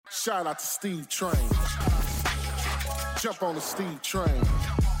Shout out to Steve Train. Jump on the Steve Train.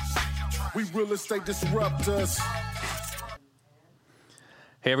 We real estate disruptors.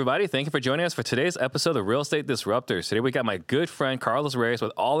 Hey everybody, thank you for joining us for today's episode of Real Estate Disruptors. Today we got my good friend Carlos Reyes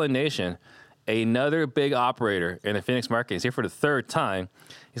with All In Nation, another big operator in the Phoenix market. He's here for the third time.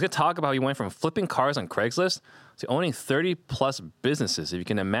 He's going to talk about how he went from flipping cars on Craigslist to owning 30 plus businesses, if you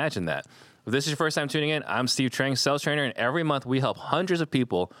can imagine that. If this is your first time tuning in, I'm Steve Trang, sales trainer, and every month we help hundreds of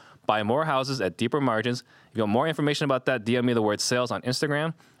people buy more houses at deeper margins. If you want more information about that, DM me the word sales on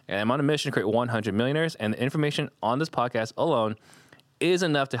Instagram. And I'm on a mission to create 100 millionaires, and the information on this podcast alone is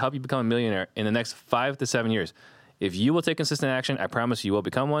enough to help you become a millionaire in the next 5 to 7 years. If you will take consistent action, I promise you will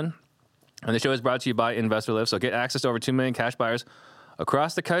become one. And the show is brought to you by InvestorLift, so get access to over 2 million cash buyers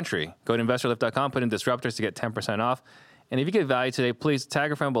across the country. Go to InvestorLift.com, put in Disruptors to get 10% off. And if you get value today, please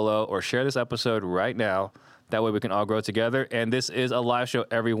tag a friend below or share this episode right now. That way we can all grow together. And this is a live show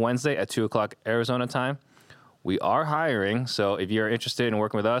every Wednesday at 2 o'clock Arizona time. We are hiring, so if you're interested in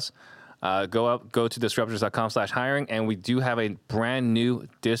working with us, go to disruptors.com/hiring, and we do have a brand new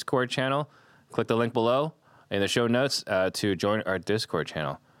Discord channel. Click the link below in the show notes to join our Discord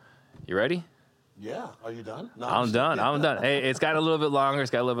channel. You ready? Yeah. Are you done? No, I'm done. Hey, it's got a little bit longer.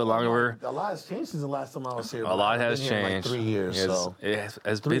 A lot has changed since the last time I was here. A lot has I've been here changed. Like 3 years. It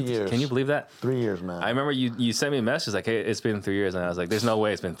has 3 been. years. Can you believe that? 3 years, man. I remember you sent me a message like, "Hey, it's been 3 years," and I was like, "There's no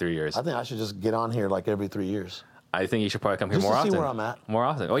way it's been 3 years." I think I should just get on here like every 3 years. I think you should probably come here Just more to often. see where I'm at. More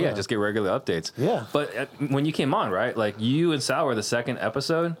often. Oh yeah, just get regular updates. Yeah. But when you came on, right? Like you and Sal were the second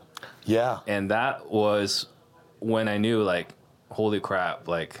episode. Yeah. And that was when I knew, like, holy crap,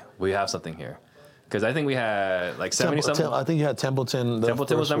 like we have something here. Because I think we had like 70 something. I think you had Templeton.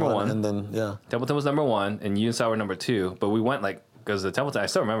 Templeton was number one. And then, yeah. Templeton was number one, and you and Sal were number two. But we went like, because the Templeton, I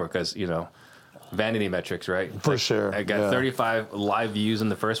still remember, because, you know, vanity metrics, right? For like, sure. I got 35 live views in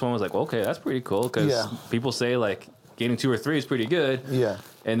the first one. I was like, well, okay, that's pretty cool. Because people say, like, getting 2 or 3 is pretty good. Yeah.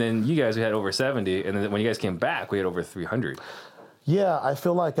 And then you guys, we had over 70. And then when you guys came back, we had over 300. Yeah, I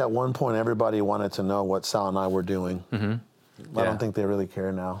feel like at one point everybody wanted to know what Sal and I were doing. Mm-hmm. I don't think they really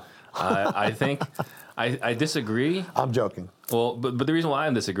care now. I think I disagree. I'm joking. Well, but the reason why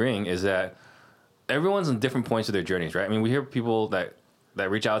I'm disagreeing is that everyone's in different points of their journeys, right? I mean, we hear people that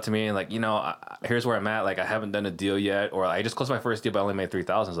reach out to me and like, you know, here's where I'm at. Like, I haven't done a deal yet, or I just closed my first deal, but I only made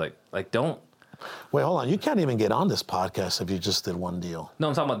 $3,000. It's like don't. Wait, hold on. You can't even get on this podcast if you just did one deal. No,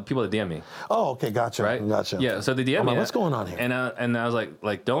 I'm talking about people that DM me. Oh, okay, gotcha. Right? Gotcha. Yeah, so they DM me. What's going on here? And I was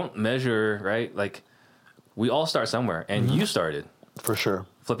like, don't measure, right? Like, we all start somewhere, and you started. For sure.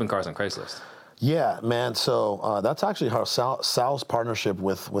 Flipping cars on Craigslist. Yeah, man. So that's actually how Sal's partnership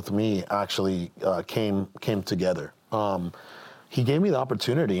with me actually came together. He gave me the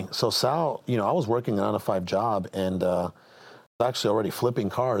opportunity. So Sal, you know, I was working a 9-to-5 job, and actually already flipping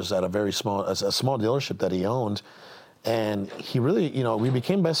cars at a small dealership that he owned. And he really, you know, we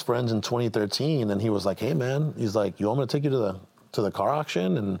became best friends in 2013. And he was like, "Hey, man," he's like, "You want me to take you to the car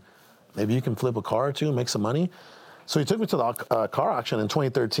auction, and maybe you can flip a car or two and make some money?" So he took me to the car auction in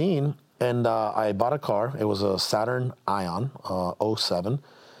 2013, and I bought a car. It was a Saturn Ion 07.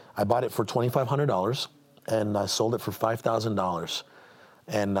 I bought it for $2,500, and I sold it for $5,000.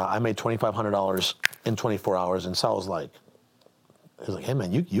 And I made $2,500 in 24 hours. And Sal was like, "Hey,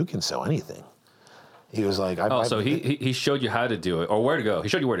 man, you can sell anything." He was like, so he showed you how to do it, or where to go. He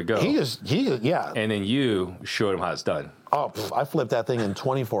showed you where to go. He just, yeah. And then you showed him how it's done. Oh, I flipped that thing in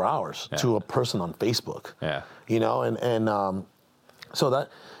 24 hours to a person on Facebook. Yeah. You know, and so that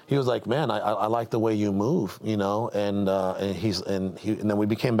he was like, "Man, I like the way you move," you know, and then we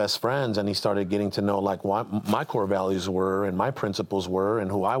became best friends, and he started getting to know like what my core values were and my principles were and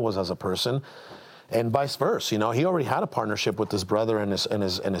who I was as a person. And vice versa, you know, he already had a partnership with his brother and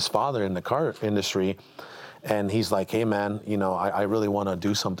his father in the car industry, and he's like, "Hey, man, you know, I really want to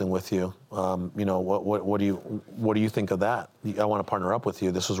do something with you. You know, what do you think of that? I want to partner up with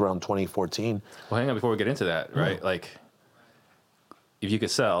you." This was around 2014. Well, hang on before we get into that, right? Yeah. Like, if you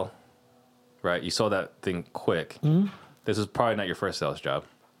could sell, right? You sold that thing quick. Mm-hmm. This is probably not your first sales job.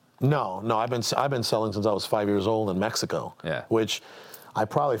 No, I've been selling since I was 5 years old in Mexico. Yeah, which. I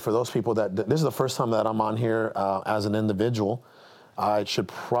probably, for those people this is the first time that I'm on here as an individual, I should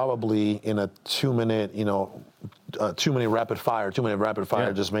probably in a 2-minute, you know, 2-minute rapid fire,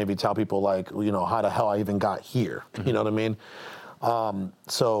 just maybe tell people like, you know, how the hell I even got here. Mm-hmm. You know what I mean?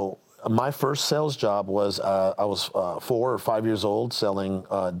 So my first sales job was I was 4 or 5 years old selling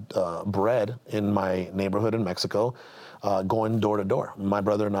bread in my neighborhood in Mexico, going door to door. My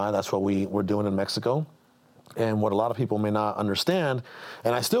brother and I, that's what we were doing in Mexico. And what a lot of people may not understand,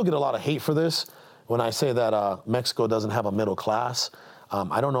 and I still get a lot of hate for this when I say that Mexico doesn't have a middle class.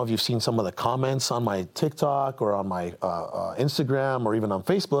 I don't know if you've seen some of the comments on my TikTok or on my Instagram or even on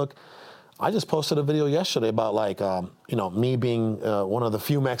Facebook. I just posted a video yesterday about like, me being one of the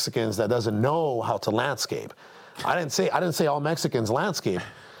few Mexicans that doesn't know how to landscape. I didn't say all Mexicans landscape.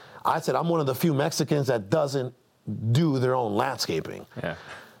 I said I'm one of the few Mexicans that doesn't do their own landscaping. Yeah.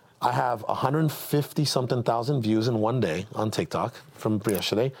 I have 150 something thousand views in one day on TikTok from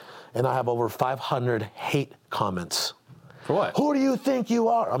yesterday, and I have over 500 hate comments. For what? Who do you think you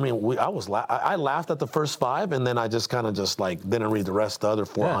are? I mean, I laughed at the first 5, and then I just kind of didn't read the rest, the other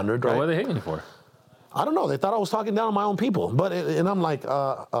 400. Right? What are they hating you for? I don't know. They thought I was talking down on my own people, and I'm like,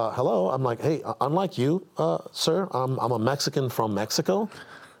 hello. I'm like, hey, unlike you, sir, I'm a Mexican from Mexico.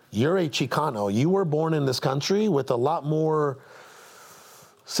 You're a Chicano. You were born in this country with a lot more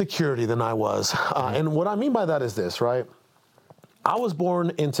security than I was, and what I mean by that is this, right? I was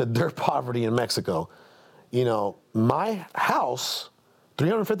born into dirt poverty in Mexico. My house,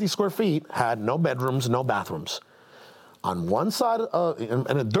 350 square feet, had no bedrooms, no bathrooms. On one side,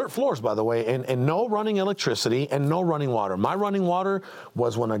 and dirt floors, by the way, and no running electricity and no running water. My running water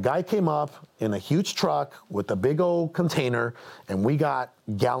was when a guy came up in a huge truck with a big old container, and we got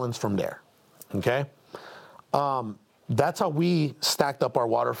gallons from there, okay? That's how we stacked up our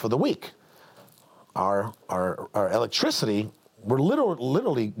water for the week. Our electricity were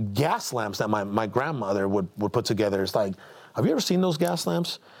literally gas lamps that my grandmother would put together. It's like, have you ever seen those gas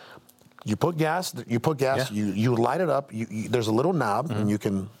lamps? You put gas, Yeah. you light it up, there's a little knob, and you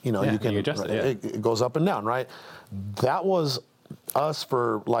can adjust it, it goes up and down, right? That was us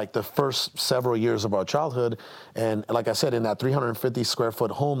for like the first several years of our childhood. And like I said, in that 350 square foot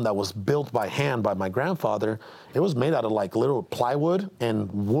home that was built by hand by my grandfather, it was made out of like little plywood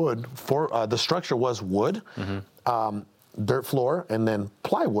and wood. The structure was wood, dirt floor, and then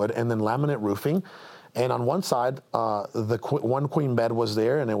plywood, and then laminate roofing. And on one side, one queen bed was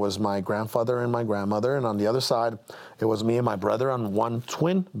there, and it was my grandfather and my grandmother. And on the other side, it was me and my brother on one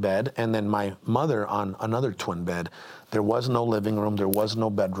twin bed, and then my mother on another twin bed. There was no living room, there was no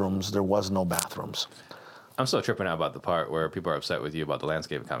bedrooms, there was no bathrooms. I'm still tripping out about the part where people are upset with you about the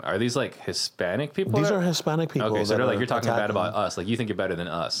landscaping comment. Are these like Hispanic people? These are Hispanic people. Okay, so they're like, you're talking attacking. bad about us. Like, you think you're better than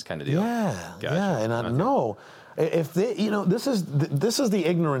us kind of deal. Yeah, Gotcha. yeah. And I know, if they, this is the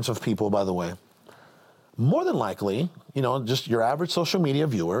ignorance of people, by the way. More than likely, just your average social media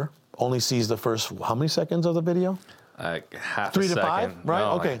viewer only sees the first, how many seconds of the video? Half 3 a to second. 5, right?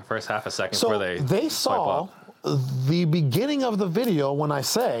 No, Okay. like first half a second So before they swipe saw up. the beginning of the video when I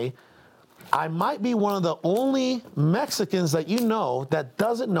say, I might be one of the only Mexicans that that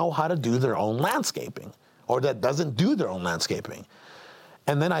doesn't know how to do their own landscaping, or that doesn't do their own landscaping.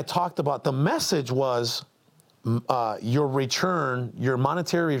 And then I talked about the message was your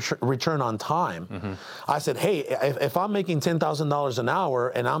monetary return on time. Mm-hmm. I said, hey, if I'm making $10,000 an hour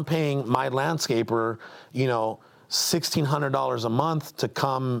and I'm paying my landscaper, $1,600 a month to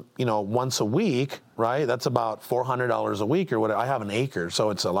come, once a week, right? That's about $400 a week or whatever. I have an acre, so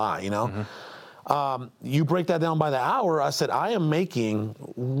it's a lot, Mm-hmm. You break that down by the hour. I said, I am making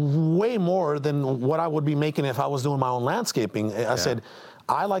way more than what I would be making if I was doing my own landscaping. I said,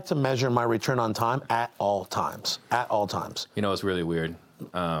 I like to measure my return on time at all times. At all times. It's really weird.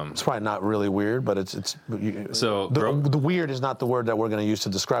 It's probably not really weird, but so the weird is not the word that we're going to use to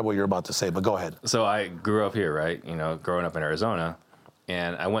describe what you're about to say. But go ahead. So I grew up here, right? Growing up in Arizona,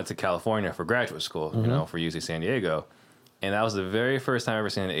 and I went to California for graduate school. Mm-hmm. For UC San Diego, and that was the very first time I ever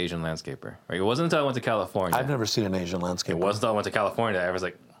seen an Asian landscaper. Right? It wasn't until I went to California. I've never seen an Asian landscaper. It wasn't until I went to California I was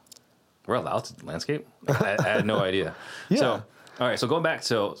like, we're allowed to landscape? I had no idea. Yeah. So, all right, so going back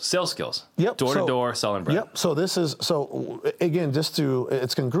to sales skills. Yep. Door-to-door selling bread. Yep. So again,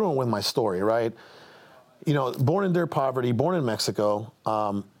 it's congruent with my story, right? Born in dirt poverty, born in Mexico,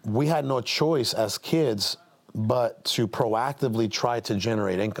 we had no choice as kids but to proactively try to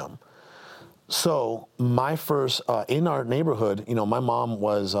generate income. So my first, in our neighborhood, my mom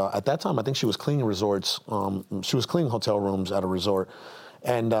was, at that time, I think she was cleaning resorts. She was cleaning hotel rooms at a resort.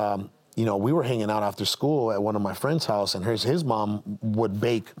 And, we were hanging out after school at one of my friend's house, and his mom would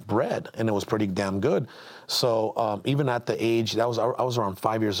bake bread, and it was pretty damn good. So even at the age, I was around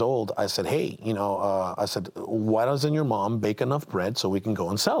 5 years old, I said, hey, I said, why doesn't your mom bake enough bread so we can go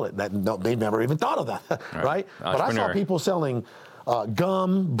and sell it? They never even thought of that, right? But I saw people selling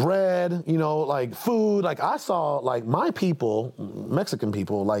gum, bread, like food. Like I saw, like my people, Mexican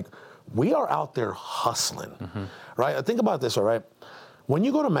people, like we are out there hustling, right? Think about this, all right? When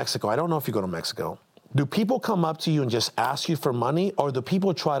you go to Mexico, I don't know if you go to Mexico, do people come up to you and just ask you for money, or do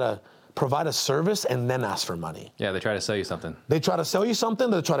people try to provide a service and then ask for money. Yeah, they try to sell you something. They try to sell you something.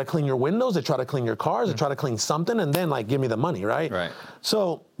 They try to clean your windows. They try to clean your cars. They try to clean something, and then like give me the money, right? Right.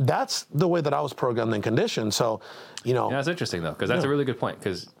 So that's the way that I was programmed and conditioned. So, you know. Yeah, that's interesting though, because that's a really good point.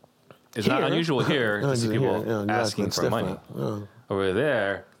 Because it's not unusual here to see people asking for money. Yeah. Over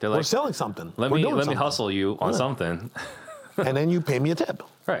there, they're like, we're selling something. Let me hustle you on something, and then you pay me a tip.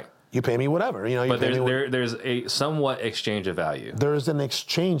 Right. You pay me whatever, you know. But there's a somewhat exchange of value. There's an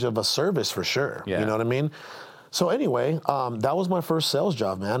exchange of a service for sure. Yeah. You know what I mean? So anyway, that was my first sales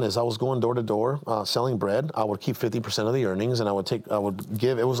job, man. Is I was going door to door selling bread. I would keep 50% of the earnings, and I would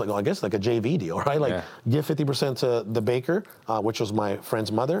give. It was like, I guess like a JV deal, right? Like give 50% to the baker, which was my friend's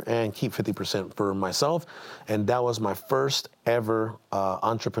mother, and keep 50% for myself. And that was my first ever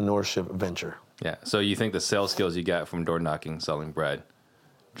entrepreneurship venture. Yeah. So you think the sales skills you got from door knocking, selling bread,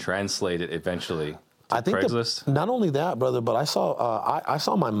 translated eventually to Craigslist? Not only that, brother, but I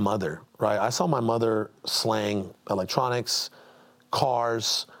saw my mother, right? I saw my mother slang electronics,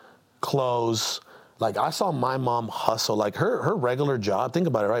 cars, clothes. Like I saw my mom hustle. Like her regular job, think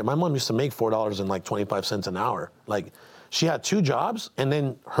about it, right? My mom used to make $4.25 an hour. Like she had 2 jobs, and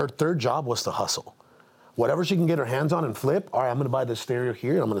then her third job was to hustle. Whatever she can get her hands on and flip, all right, I'm going to buy this stereo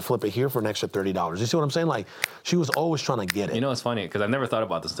here, and I'm going to flip it here for an extra $30. You see what I'm saying? Like, she was always trying to get it. You know, it's funny, because I've never thought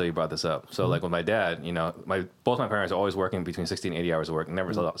about this until you brought this up. So, like, with my dad, you know, both my parents are always working between 60 and 80 hours of work.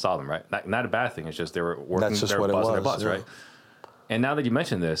 Never saw them, right? Not a bad thing. It's just they were working. That's just what it was. Their butts, right? And now that you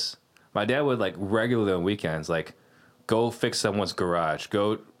mentioned this, my dad would, like, regularly on weekends, like, go fix someone's garage,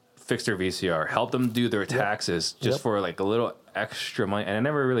 go fix their VCR, help them do their taxes just for, like, a little extra money. And I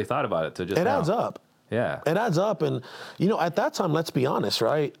never really thought about it till just now. It adds up. Yeah. It adds up. And, you know, at that time, let's be honest,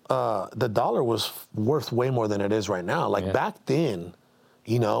 right? The dollar was worth way more than it is right now. Like back then,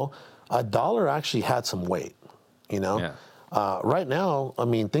 you know, a dollar actually had some weight, you know? Yeah. Right now, I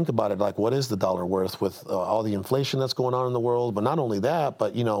mean, think about it. Like, what is the dollar worth with all the inflation that's going on in the world? But not only that,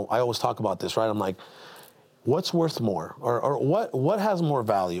 but, you know, I always talk about this, right? I'm like, what's worth more? Or what has more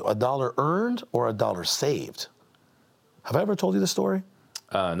value, a dollar earned or a dollar saved? Have I ever told you this story?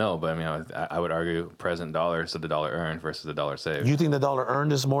 No, but I mean, I would argue present dollar, so the dollar earned versus the dollar saved. You think the dollar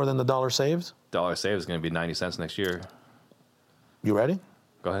earned is more than the dollar saved? Dollar saved is going to be 90 cents next year. You ready?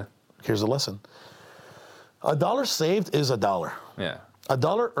 Go ahead. Here's the lesson. A dollar saved is a dollar. Yeah. A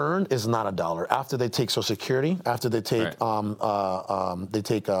dollar earned is not a dollar. After they take Social Security, after they take, you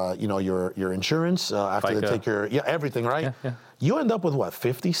know, your insurance, after FICA. they take your, everything, right? Yeah. You end up with what,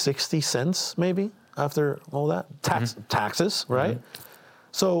 50, 60 cents maybe after all that? Taxes, right? Mm-hmm.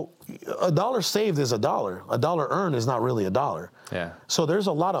 So a dollar saved is a dollar. A dollar earned is not really a dollar. Yeah. So there's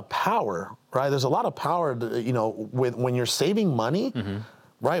a lot of power, right? There's a lot of power, you know, when you're saving money,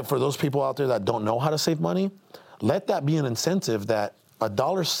 right? For those people out there that don't know how to save money, let that be an incentive that a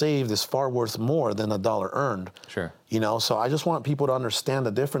dollar saved is far worth more than a dollar earned. Sure. You know, so I just want people to understand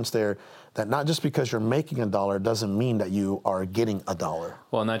the difference there, that not just because you're making a dollar doesn't mean that you are getting a dollar.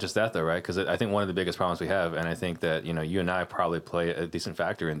 Well, not just that though, right? Because I think one of the biggest problems we have, and I think that, you know, you and I probably play a decent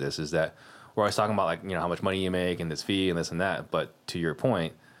factor in this, is that we're always talking about, like, you know, how much money you make and this fee and this and that. But to your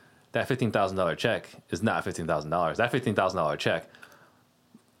point, that $15,000 check is not $15,000. That $15,000 check,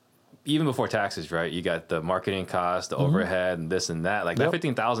 even before taxes, right? You got the marketing cost, the overhead, and this and that. Like that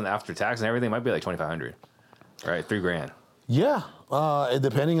 $15,000 after tax and everything might be like $2,500, right? $3,000. Yeah,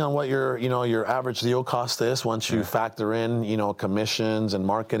 depending on what your average deal cost is, once you factor in, you know, commissions and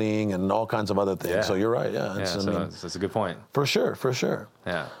marketing and all kinds of other things. Yeah. So you're right. Yeah, that's a good point. For sure.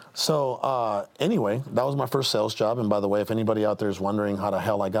 Yeah. So anyway, that was my first sales job. And by the way, if anybody out there is wondering how the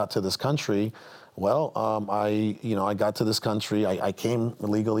hell I got to this country, well, I got to this country. I came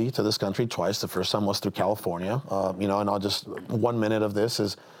illegally to this country twice. The first time was through California. You know, and I'll just 1 minute of this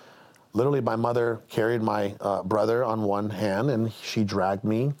is. Literally, my mother carried my brother on one hand, and she dragged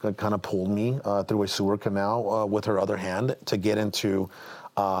me, kind of pulled me through a sewer canal with her other hand to get into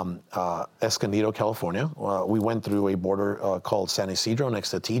Escondido, California. We went through a border called San Isidro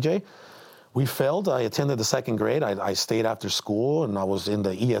next to TJ. We failed. I attended the second grade. I stayed after school, and I was in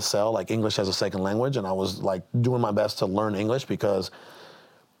the ESL, like English as a second language, and I was like doing my best to learn English because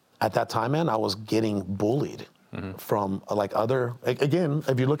at that time, man, I was getting bullied. From like other, again,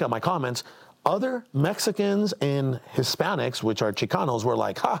 if you look at my comments, other Mexicans and Hispanics, which are Chicanos, were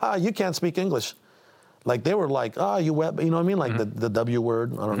like, haha, you can't speak English. Like they were like, you know what I mean? Like the W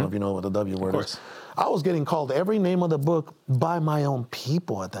word. I don't know if you know what the W word is. I was getting called every name of the book by my own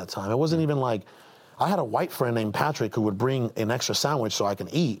people at that time. It wasn't even like, I had a white friend named Patrick who would bring an extra sandwich so I can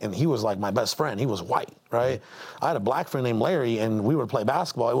eat, and he was like my best friend. He was white, right? I had a black friend named Larry, and we would play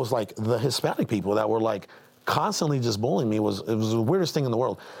basketball. It was like the Hispanic people that were like constantly just bullying me. It was the weirdest thing in the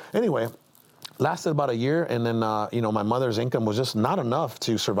world. Anyway, lasted about a year, and then my mother's income was just not enough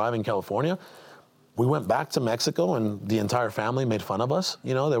to survive in California. We went back to Mexico, and the entire family made fun of us.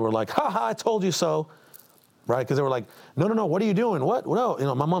 They were like, "Ha ha, I told you so," right? Because they were like, "No, what are you doing? What?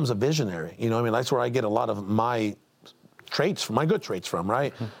 No, my mom's a visionary. That's where I get a lot of my traits, my good traits from,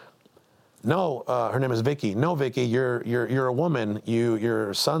 right? No, her name is Vicky. No, Vicky, you're a woman.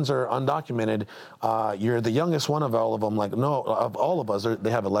 Your sons are undocumented. You're the youngest one of all of them. Like, no, of all of us,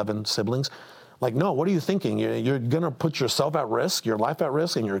 they have 11 siblings. Like, no, what are you thinking? You're going to put yourself at risk, your life at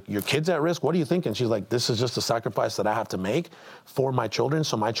risk, and your kids at risk? What are you thinking? She's like, this is just a sacrifice that I have to make for my children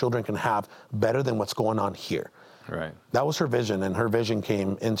so my children can have better than what's going on here. Right. That was her vision, and her vision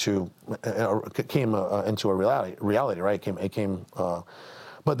came into a reality, right?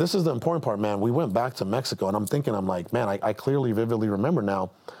 But this is the important part, man. We went back to Mexico, and I'm like, man, I clearly, vividly remember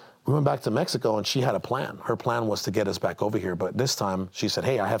now. We went back to Mexico, and she had a plan. Her plan was to get us back over here. But this time, she said,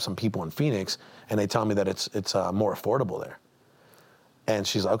 hey, I have some people in Phoenix, and they tell me that it's more affordable there. And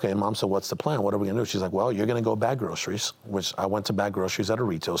she's like, okay, Mom, so what's the plan? What are we going to do? She's like, well, you're going to go bag groceries, which I went to bag groceries at a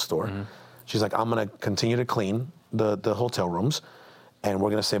retail store. Mm-hmm. She's like, I'm going to continue to clean the hotel rooms, and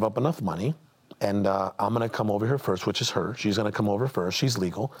we're going to save up enough money. And I'm going to come over here first, which is her. She's going to come over first. She's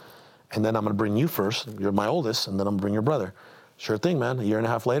legal. And then I'm going to bring you first. You're my oldest. And then I'm going to bring your brother. Sure thing, man. A year and a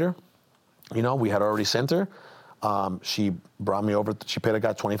half later, we had already sent her. She brought me over. She paid a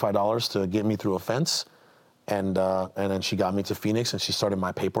guy $25 to get me through a fence. And then she got me to Phoenix, and she started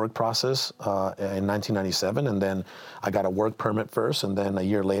my paperwork process in 1997. And then I got a work permit first. And then a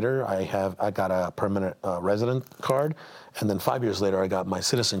year later, I got a permanent resident card. And then 5 years later, I got my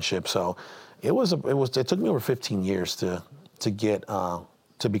citizenship. So it took me over 15 years to get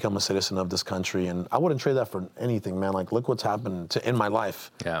to become a citizen of this country, and I wouldn't trade that for anything, man. Like, look what's happened in my life.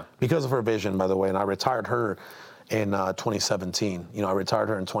 Yeah. Because of her vision, by the way. And I retired her in 2017. I retired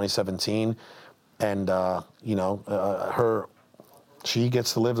her in 2017, and she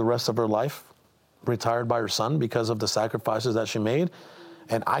gets to live the rest of her life retired by her son because of the sacrifices that she made,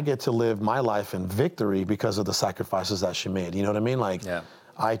 and I get to live my life in victory because of the sacrifices that she made. You know what I mean? Like, yeah.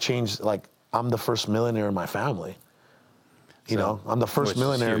 I changed. Like, I'm the first millionaire in my family. I'm the first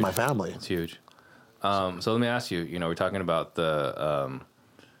millionaire in my family. It's huge. So let me ask you, we're talking about the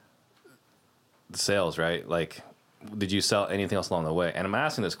sales, right? Like, did you sell anything else along the way? And I'm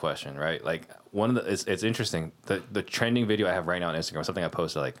asking this question, right? Like, it's interesting. The trending video I have right now on Instagram, something I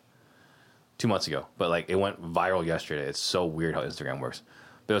posted like 2 months ago, but like it went viral yesterday. It's so weird how Instagram works.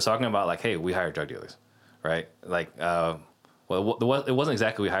 But it was talking about like, hey, we hire drug dealers, right? Like, it wasn't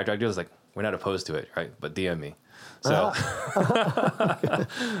exactly we hire drug dealers. Like, we're not opposed to it, right? But DM me. So,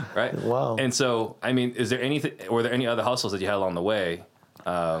 right? Wow. And so, I mean, were there any other hustles that you had along the way?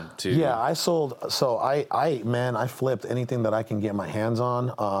 Yeah, I sold. So I flipped anything that I can get my hands on.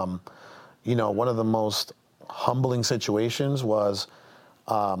 One of the most humbling situations was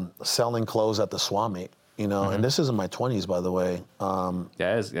selling clothes at the Swap Meet. Mm-hmm. And this is in my 20s, by the way.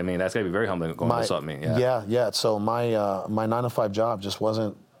 That's gotta be very humbling going to Swap Meet. Yeah. So my 9-to-5 job just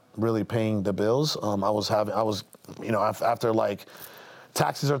wasn't really paying the bills. After like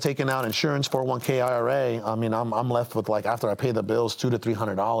taxes are taken out, insurance, 401k, IRA. I mean, I'm left with, like, after I pay the bills, $200 to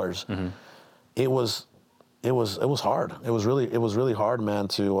 $300. Mm-hmm. It was hard. It was really hard, man.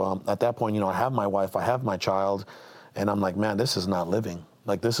 To at that point, I have my wife, I have my child, and I'm like, man, this is not living.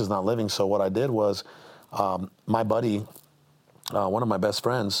 Like, this is not living. So what I did was, my buddy, one of my best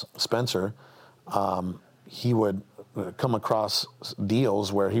friends, Spencer, he would come across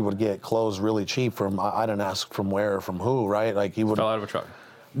deals where he would get clothes really cheap from, I didn't ask from where or from who, right? Like, he would fell out of a truck.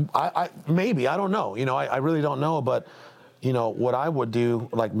 Maybe, I don't know. I really don't know. But, what I would do,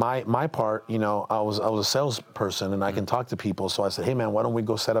 like my part, I was a salesperson, and I can talk to people. So I said, hey man, why don't we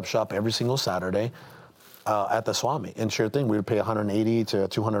go set up shop every single Saturday at the Swap Meet? And sure thing, we would pay $180 to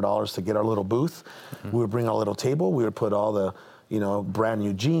 $200 to get our little booth. Mm-hmm. We would bring our little table. We would put all the brand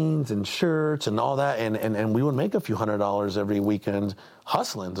new jeans and shirts and all that. And we would make a few $100s every weekend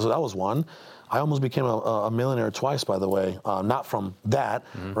hustling. So that was one. I almost became a millionaire twice, by the way. Not from that,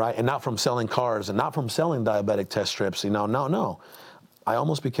 mm-hmm. right? And not from selling cars and not from selling diabetic test strips. No. I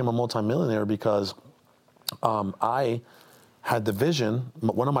almost became a multimillionaire because I had the vision.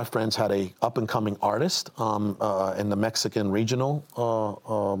 One of my friends had a up-and-coming artist in the Mexican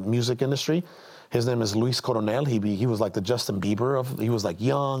regional music industry. His name is Luis Coronel. He was like the Justin Bieber he was like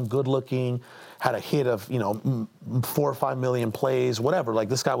young, good looking, had a hit of 4 or 5 million plays, whatever. Like,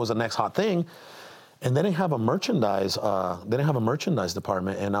 this guy was the next hot thing. And they didn't have a merchandise.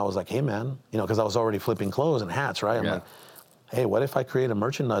 Department. And I was like, hey man, because I was already flipping clothes and hats, right? I'm like, hey, what if I create a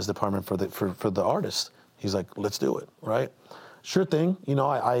merchandise department for the artist? He's like, let's do it, right? Sure thing.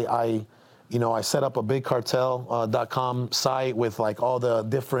 I set up a bigcartel.com site with like all the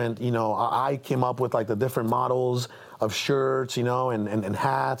different, I came up with like the different models of shirts, and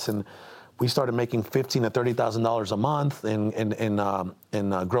hats, and we started making $15,000 to $30,000 a month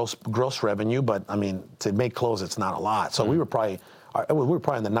in gross revenue. But I mean, to make clothes, it's not a lot. So we were probably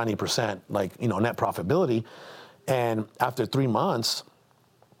in the 90% net profitability. And after 3 months,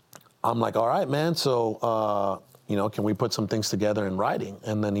 I'm like, all right, man. So can we put some things together in writing?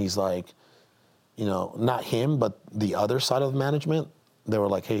 And then he's like, not him, but the other side of management. They were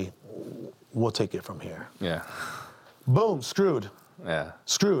like, hey, we'll take it from here. Yeah. Boom, screwed. Yeah.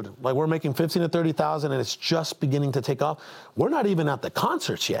 Screwed. Like we're making 15 to 30,000 and it's just beginning to take off. We're not even at the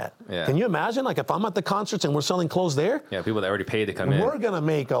concerts yet. Yeah. Can you imagine? Like if I'm at the concerts and we're selling clothes there. Yeah, people that already paid to come in. We're going to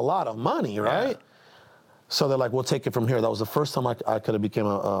make a lot of money, right? Yeah. So they're like, we'll take it from here. That was the first time I could have become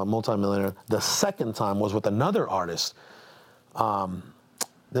a multimillionaire. The second time was with another artist.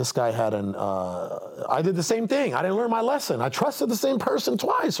 This guy had I did the same thing. I didn't learn my lesson. I trusted the same person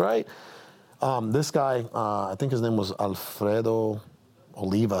twice, right? This guy, I think his name was Alfredo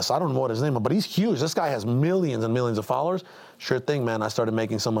Olivas. I don't know what his name is, but he's huge. This guy has millions and millions of followers. Sure thing, man. I started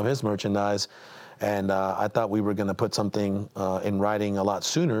making some of his merchandise, and I thought we were going to put something in writing a lot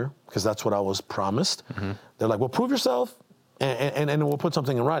sooner because that's what I was promised. Mm-hmm. They're like, well, prove yourself, and we'll put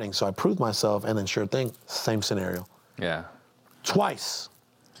something in writing. So I proved myself, and then sure thing, same scenario. Yeah. Twice.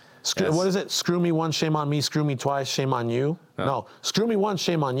 What is it? Screw me once, shame on me. Screw me twice, shame on you. Oh. No, screw me once,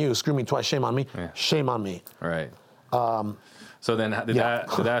 shame on you. Screw me twice, shame on me. Yeah. Shame on me. Right. So then, did that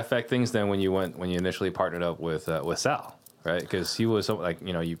affect things then when you initially partnered up with Sal, right? Because he was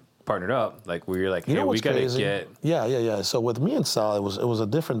you partnered up like where you're like, hey, we gotta get. Yeah. So with me and Sal, it was a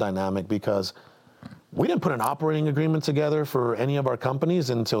different dynamic because we didn't put an operating agreement together for any of our companies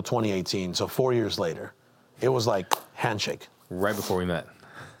until 2018. So 4 years later, it was like handshake. Right before we met.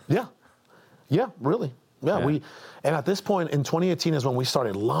 Yeah, really. Yeah, and at this point in 2018 is when we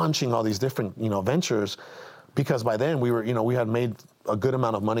started launching all these different, ventures, because by then we were, we had made a good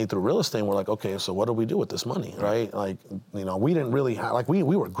amount of money through real estate. And we're like, okay, so what do we do with this money, right? Like, we didn't really have, like, we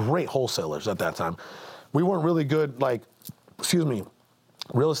were great wholesalers at that time. We weren't really good,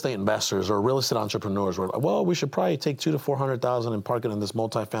 real estate investors or real estate entrepreneurs were like, well, we should probably take $200,000 to $400,000 and park it in this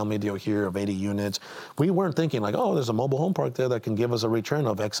multifamily deal here of 80 units. We weren't thinking like, oh, there's a mobile home park there that can give us a return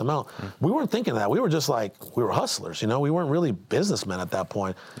of X amount. We weren't thinking that. We were just like, we were hustlers, we weren't really businessmen at that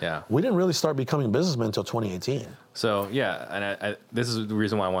point. Yeah. We didn't really start becoming businessmen until 2018. So, yeah, and I this is the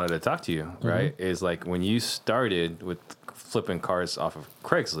reason why I wanted to talk to you, right? Mm-hmm. Is like when you started with flipping cars off of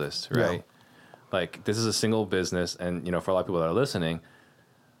Craigslist, right? Yeah. Like this is a single business, and, for a lot of people that are listening,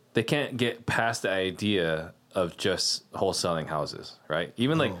 they can't get past the idea of just wholesaling houses, right?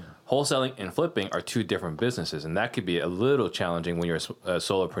 Even like wholesaling and flipping are two different businesses, and that could be a little challenging when you're a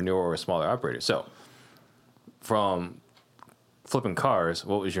solopreneur or a smaller operator. So from flipping cars,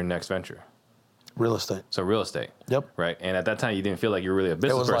 what was your next venture? Real estate. So real estate. Yep. Right. And at that time, you didn't feel like you were really a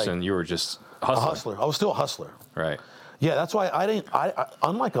business person. Like you were just a hustler. I was still a hustler. Right. Yeah, that's why I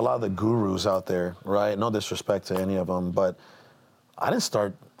unlike a lot of the gurus out there, right? No disrespect to any of them, but I didn't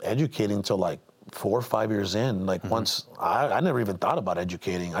start educating until like 4 or 5 years in. Like once I never even thought about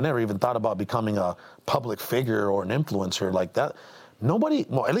educating. I never even thought about becoming a public figure or an influencer like that. Nobody,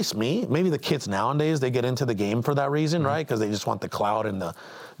 well, at least me, maybe the kids nowadays, they get into the game for that reason, right? Because they just want the clout and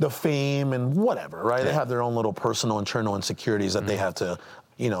the fame and whatever, right? Yeah. They have their own little personal internal insecurities that they have to,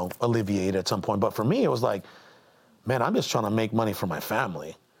 alleviate at some point. But for me, it was like, man, I'm just trying to make money for my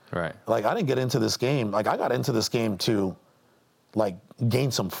family. Right. Like I didn't get into this game. Like I got into this game to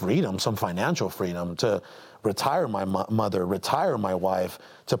gain some freedom, some financial freedom, to retire my mother, retire my wife,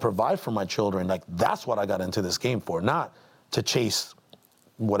 to provide for my children. Like that's what I got into this game for, not to chase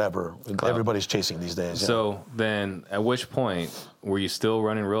whatever everybody's chasing these days. So then at which point were you still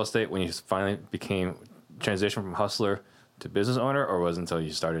running real estate when you finally transitioned from hustler to business owner, or was it until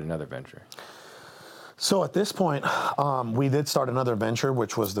you started another venture? So at this point, we did start another venture,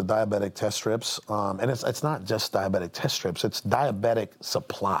 which was the diabetic test strips. And it's not just diabetic test strips, it's diabetic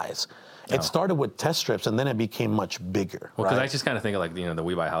supplies. It started with test strips, and then it became much bigger. Well, because I just kind of think of like, the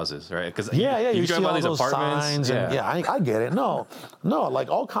We Buy Houses, right? Because you drive see all all these those apartments. Signs and, I get it. No, like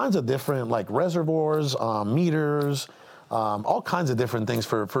all kinds of different like reservoirs, meters, all kinds of different things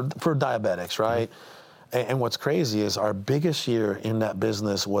for diabetics, right? And what's crazy is our biggest year in that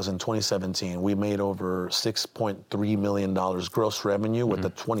business was in 2017. We made over $6.3 million gross revenue with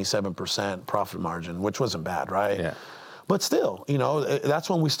a 27% profit margin, which wasn't bad, right? Yeah. But still, that's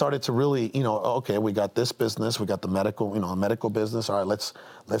when we started to really, okay, we got this business, we got the medical, medical business. All right,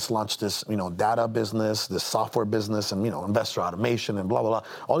 let's launch this, data business, this software business, and investor automation and blah blah blah.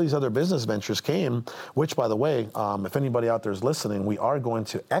 All these other business ventures came. Which, by the way, if anybody out there is listening, we are going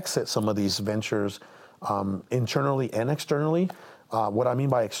to exit some of these ventures internally and externally. What I mean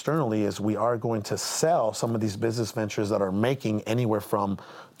by externally is we are going to sell some of these business ventures that are making anywhere from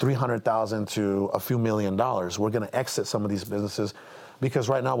 $300,000 to a few $1 million. We're going to exit some of these businesses because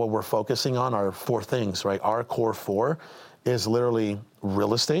right now what we're focusing on are 4 things, right? Our core 4 is literally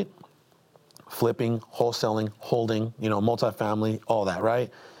real estate, flipping, wholesaling, holding, multifamily, all that,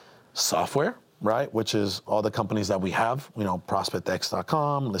 right? Software, right? Which is all the companies that we have,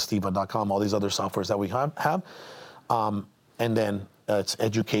 ProspectX.com, Listiva.com, all these other softwares that we have. And then it's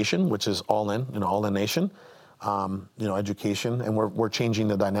education, which is All In Nation, education. And we're changing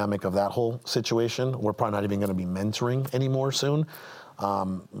the dynamic of that whole situation. We're probably not even going to be mentoring anymore soon.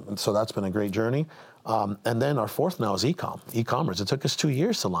 So that's been a great journey. And then our 4th now is e-commerce. It took us 2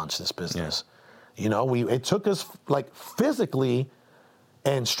 years to launch this business. Yeah. It took us like physically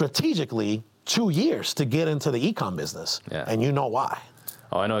and strategically 2 years to get into the e-com business. Yeah. And you know why.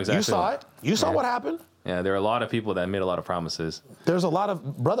 Oh, I know exactly. You saw it. You saw what happened. Yeah, there are a lot of people that made a lot of promises. There's a lot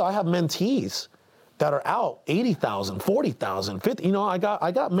of, brother, I have mentees that are out 80,000, 40,000, 50. I got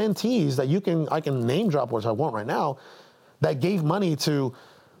mentees that I can name drop which I want right now, that gave money to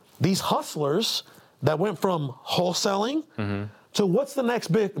these hustlers that went from wholesaling to what's the next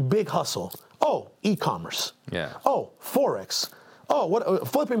big hustle? Oh, e-commerce. Yeah. Oh, Forex. Oh, what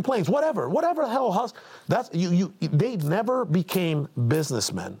flipping planes, whatever the hell hustle. That's they never became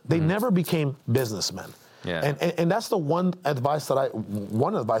businessmen. They never became businessmen. Yeah. And that's the one advice that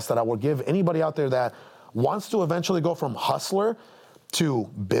I would give anybody out there that wants to eventually go from hustler to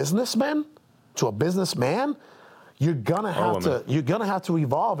businessman to a businessman. You're gonna have to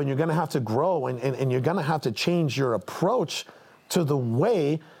evolve, and you're gonna have to grow, and you're gonna have to change your approach to the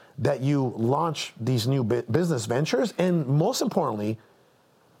way that you launch these new business ventures, and most importantly,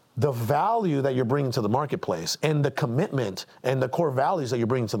 the value that you're bringing to the marketplace and the commitment and the core values that you're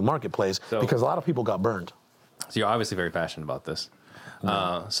bringing to the marketplace, because a lot of people got burned. So you're obviously very passionate about this.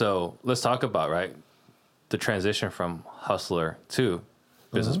 So let's talk about, the transition from hustler to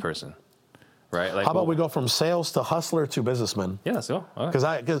business person, right? Like, how about we go from sales to hustler to businessman? Yeah, let's go.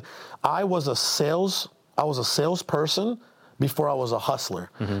 Because I was a salesperson before I was a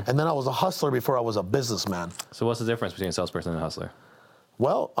hustler. And then I was a hustler before I was a businessman. So what's the difference between a salesperson and a hustler?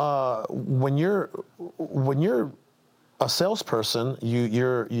 Well, when you're a salesperson,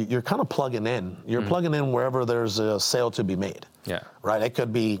 you're kind of plugging in. You're plugging in wherever there's a sale to be made. Yeah. Right. It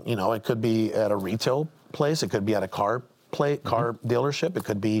could be at a retail place. It could be at a car dealership. It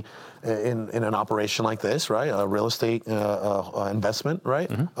could be in an operation like this, right? A real estate investment, right?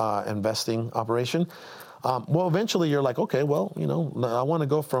 Investing operation. Well, eventually you're like, okay, well, I want to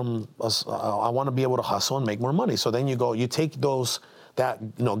go from, I want to be able to hustle and make more money. So then you take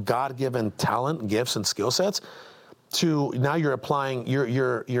that God-given talent, gifts, and skill sets to now you're applying,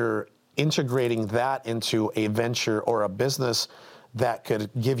 you're integrating that into a venture or a business that could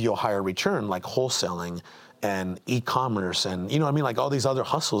give you a higher return, like wholesaling and e-commerce and, like all these other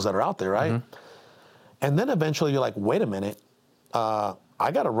hustles that are out there, right? And then eventually you're like, wait a minute, I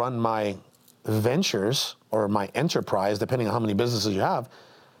got to run my ventures or my enterprise, depending on how many businesses you have,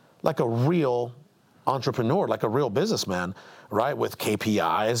 like a real entrepreneur, like a real businessman, right? With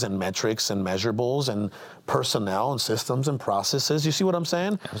KPIs and metrics and measurables and personnel and systems and processes. You see what I'm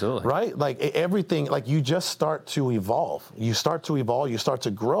saying? Absolutely. Right? Like everything, like you just start to evolve. You start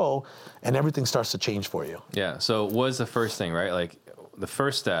to grow, and everything starts to change for you. Yeah. So what's the first thing, right? Like the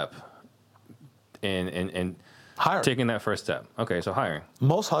first step in hiring. Taking that first step. Okay, so hiring.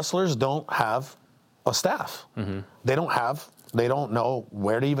 Most hustlers don't have a staff. They don't know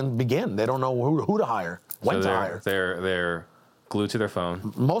where to even begin. They don't know who to hire, when to hire. They're glued to their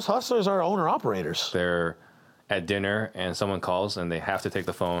phone. Most hustlers are owner-operators. They're at dinner and someone calls and they have to take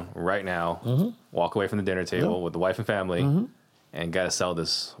the phone right now, walk away from the dinner table with the wife and family, and got to sell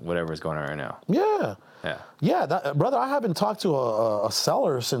this whatever is going on right now. Yeah. Yeah. Brother, I haven't talked to a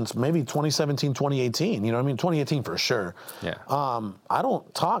seller since maybe 2017, 2018. 2018 for sure. Yeah. I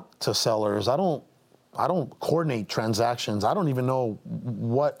don't talk to sellers. I don't coordinate transactions. I don't even know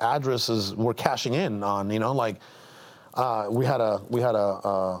what addresses we're cashing in on. We had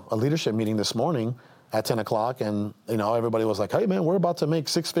a leadership meeting this morning at 10 o'clock, and everybody was like, "Hey man, we're about to make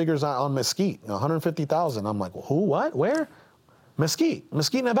 6 figures on Mesquite, 150,000." I'm like, "Who? What? Where?" Mesquite,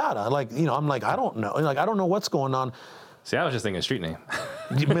 Nevada. I'm like, I don't know. I don't know what's going on. See, I was just thinking street name.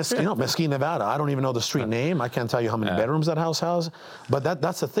 Mesquite, Nevada. I don't even know the street name. I can't tell you how many bedrooms that house has. But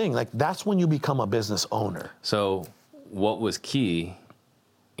that's the thing. Like, that's when you become a business owner. So what was key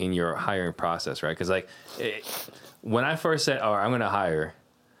in your hiring process, right? Because when I first said, I'm going to hire,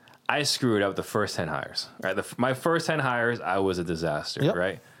 I screwed up the first 10 hires, right? My first 10 hires, I was a disaster,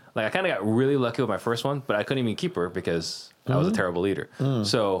 right? Like, I kind of got really lucky with my first one, but I couldn't even keep her because I was a terrible leader.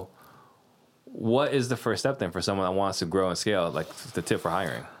 So what is the first step then for someone that wants to grow and scale, like the tip for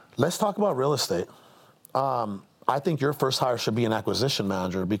hiring? Let's talk about real estate. I think your first hire should be an acquisition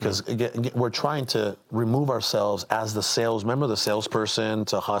manager because again, we're trying to remove ourselves as the salesperson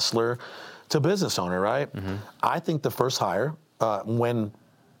to hustler to business owner, right? I think the first hire, when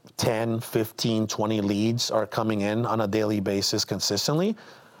 10, 15, 20 leads are coming in on a daily basis consistently,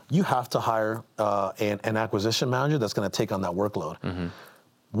 you have to hire an acquisition manager that's going to take on that workload.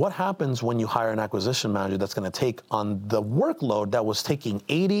 What happens when you hire an acquisition manager that's going to take on the workload that was taking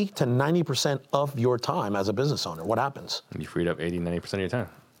 80 to 90% of your time as a business owner? What happens? You freed up 80, 90% of your time.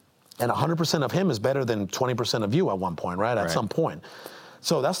 And 100% of him is better than 20% of you at one point, right? At some point.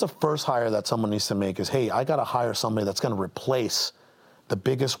 So that's the first hire that someone needs to make is, hey, I got to hire somebody that's going to replace the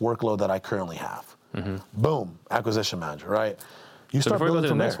biggest workload that I currently have. Boom, acquisition manager, right? So before we go to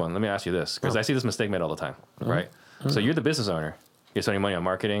the next one, let me ask you this, because I see this mistake made all the time, right? So you're the business owner. You're spending money on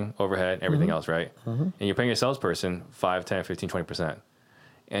marketing, overhead, everything else, right? And you're paying your salesperson 5, 10, 15, 20%.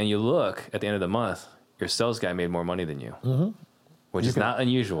 And you look at the end of the month, your sales guy made more money than you, which is not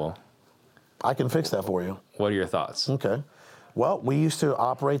unusual. I can fix that for you. What are your thoughts? Okay. Well, we used to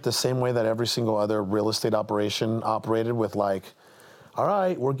operate the same way that every single other real estate operation operated with, like, all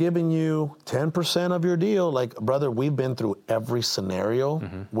right, we're giving you 10% of your deal. Like, brother, we've been through every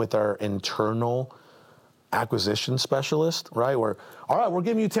scenario with our internal acquisition specialist, right? All right, we're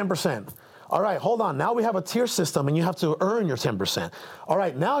giving you 10%. All right, hold on. Now we have a tier system and you have to earn your 10%. All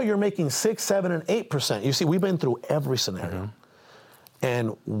right, now you're making 6, 7, and 8%. You see, we've been through every scenario.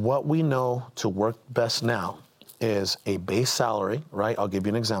 And what we know to work best now is a base salary, right? I'll give you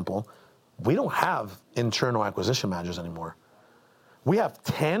an example. We don't have internal acquisition managers anymore. We have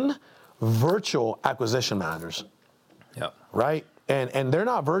 10 virtual acquisition managers, right? And they're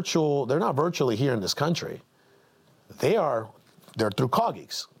not virtually here in this country. They're through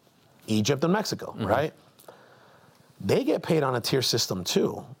CogEx, Egypt and Mexico, right? They get paid on a tier system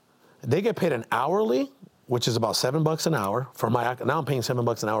too. They get paid an hourly, which is about $7 an hour for now I'm paying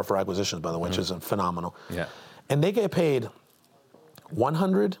 $7 an hour for acquisitions, by the way, which is phenomenal. And they get paid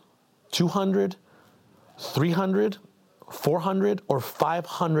 $100, $200, $300, $400, or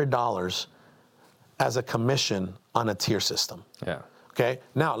 $500 as a commission on a tier system. Okay.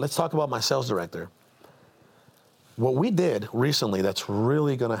 Now let's talk about my sales director. What we did recently that's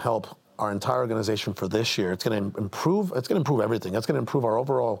really going to help our entire organization for this year. It's going to improve everything. It's going to improve our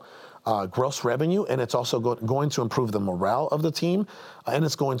overall gross revenue, and it's also going to improve the morale of the team, and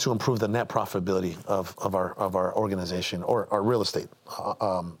it's going to improve the net profitability of our organization or our real estate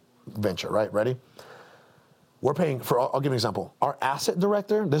venture. Right? Ready? We're paying I'll give you an example. Our asset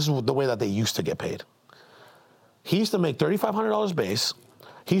director, this is the way that they used to get paid. He used to make $3,500 base.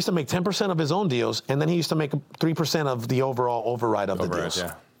 He used to make 10% of his own deals, and then he used to make 3% of the overall override of the deals.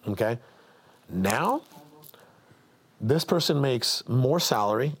 Okay? Now, this person makes more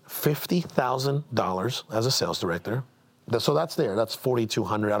salary, $50,000 as a sales director. So that's there. That's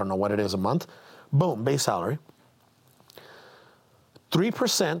 $4,200. I don't know what it is a month. Boom, base salary.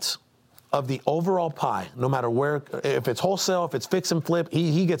 3% of the overall pie, no matter where, if it's wholesale, if it's fix and flip,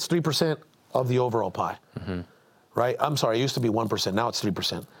 he gets 3% of the overall pie. Right? I'm sorry, it used to be 1%. Now it's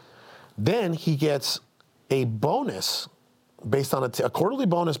 3%. Then he gets a bonus based on a quarterly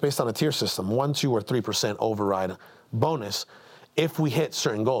bonus based on a tier system, 1, 2, or 3% override bonus if we hit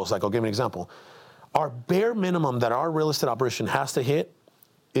certain goals. Like, I'll give you an example. Our bare minimum that our real estate operation has to hit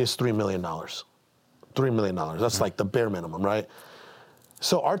is $3 million. $3 million. That's like the bare minimum, right?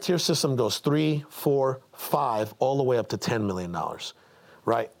 So our tier system goes 3, 4, 5, all the way up to $10 million,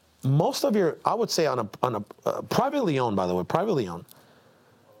 right? Most of I would say on a privately owned, by the way, privately owned,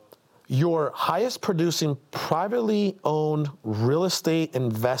 your highest producing privately owned real estate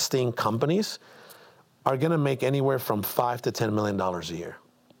investing companies are going to make anywhere from $5 to $10 million a year.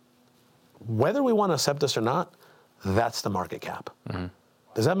 Whether we want to accept this or not, that's the market cap.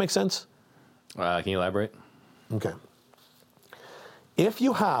 Does that make sense? Can you elaborate? Okay. If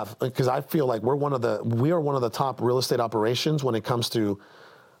you have, because I feel like we are one of the top real estate operations when it comes to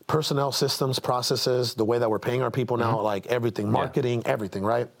personnel systems, processes, the way that we're paying our people now, like everything, marketing, everything,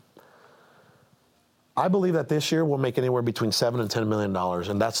 right? I believe that this year we'll make anywhere between $7 and $10 million,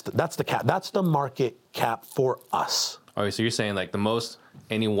 and that's the cap. That's the market cap for us. Oh, so you're saying like the most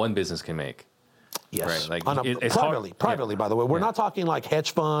any one business can make? Yes. Right. Like On a, it's privately, by the way. We're not talking like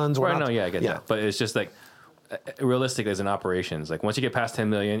hedge funds. Right. No. Yeah, I get that. But it's just like realistic as in operations. Like once you get past 10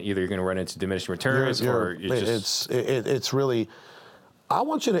 million, either you're going to run into diminishing returns, or it's really. I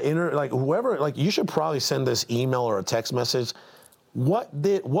want you to whoever, like, you should probably send this email or a text message. What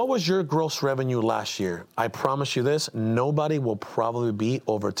was your gross revenue last year? I promise you this: nobody will probably be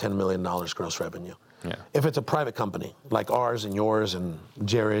over $10 million gross revenue. Yeah. If it's a private company like ours and yours and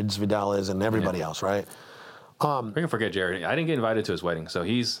Jared's, Vidal's, and everybody else, right? We can forget Jared. I didn't get invited to his wedding, so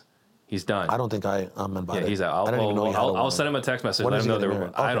he's done. I don't think I'm invited. Yeah, he's out. I'll send him a text message. Let him know that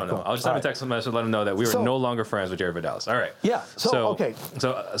we're. I don't know. Cool. I'll just send him a text message. Let him know that we were no longer friends with Jared Vidal. All right. Yeah. So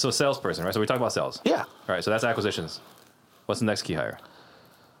salesperson, right? So we talk about sales. Yeah. All right. So that's acquisitions. What's the next key hire?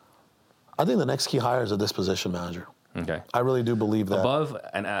 I think the next key hire is a disposition manager. Okay. I really do believe that. Above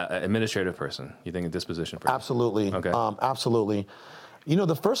an administrative person, you think a disposition person? Absolutely. Okay. Absolutely. You know,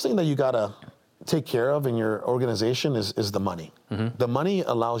 the first thing that you gotta take care of in your organization is the money. Mm-hmm. The money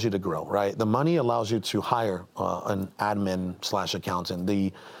allows you to grow, right? The money allows you to hire an admin/accountant.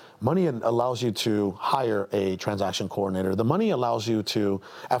 The money allows you to hire a transaction coordinator. The money allows you to,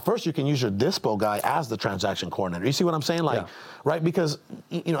 at first you can use your dispo guy as the transaction coordinator. You see what I'm saying? Like, right? Because,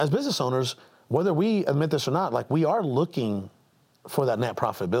 you know, as business owners, whether we admit this or not, like, we are looking for that net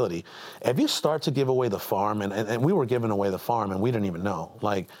profitability. If you start to give away the farm, and we were giving away the farm and we didn't even know,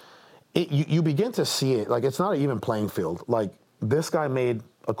 like, you begin to see it. Like, it's not an even playing field. Like, this guy made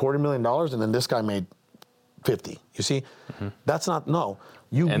 $250,000 and then this guy made 50. You see? Mm-hmm. That's not, no.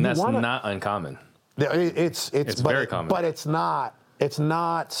 That's not uncommon. It's very common. But it's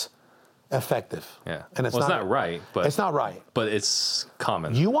not effective. Yeah. And it's not right. But it's not right. But it's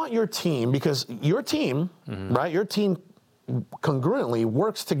common. You want your team, because your team, mm-hmm. right? Your team congruently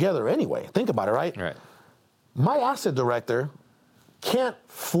works together anyway. Think about it, right? Right. My asset director can't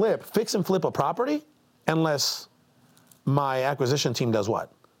fix and flip a property unless my acquisition team does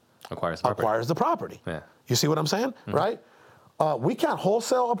what? Acquires the property. Yeah. You see what I'm saying? Mm-hmm. Right? We can't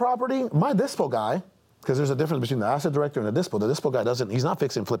wholesale a property. My dispo guy, because there's a difference between the asset director and the dispo guy he's not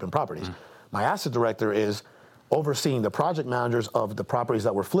fixing flipping properties. Mm-hmm. My asset director is overseeing the project managers of the properties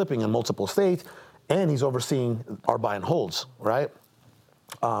that we're flipping in multiple states, and he's overseeing our buy and holds, right?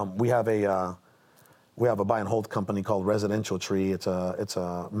 We have a buy and hold company called Residential Tree. It's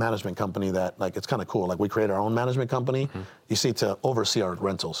a management company that, like, it's kind of cool. Like, we create our own management company, mm-hmm. you see, to oversee our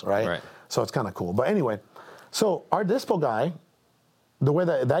rentals, right? So it's kind of cool. But anyway, so our dispo guy, the way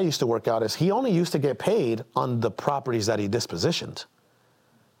that used to work out is he only used to get paid on the properties that he dispositioned,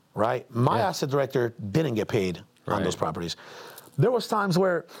 right? My asset director didn't get paid on those properties. There was times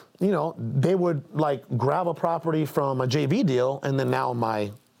where, you know, they would, like, grab a property from a JV deal, and then now my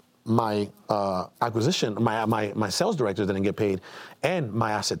acquisition, my sales director didn't get paid, and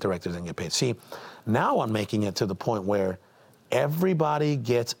my asset director didn't get paid. See, now I'm making it to the point where everybody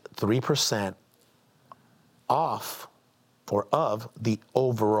gets 3% off or of the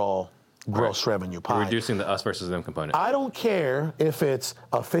overall gross revenue pie. You're reducing the us versus them component. I don't care if it's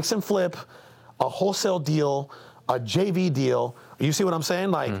a fix and flip, a wholesale deal, a JV deal. You see what I'm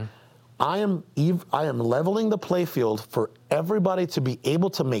saying? Like, mm-hmm. I am leveling the play field for everybody to be able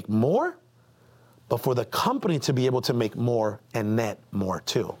to make more, but for the company to be able to make more and net more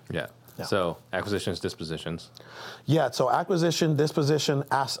too. Yeah. So acquisitions, dispositions. Yeah. So acquisition, disposition.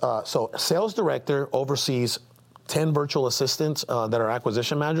 So sales director oversees 10 virtual assistants that are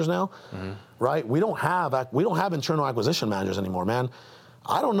acquisition managers now, mm-hmm. right? We don't have internal acquisition managers anymore, man.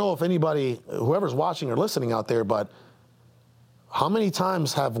 I don't know if anybody, whoever's watching or listening out there, but how many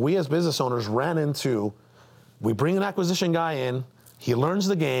times have we as business owners ran into, we bring an acquisition guy in, he learns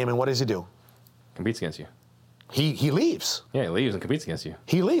the game, and what does he do? Competes against you. He leaves. Yeah, he leaves and competes against you.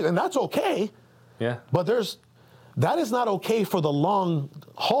 He leaves, and that's okay. Yeah. But that is not okay for the long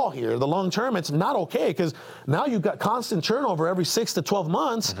haul here, the long term. It's not okay, because now you've got constant turnover every 6 to 12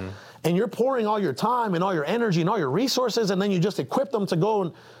 months, mm-hmm. and you're pouring all your time and all your energy and all your resources, and then you just equip them to go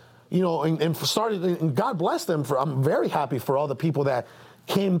and, you know, and started, and God bless them I'm very happy for all the people that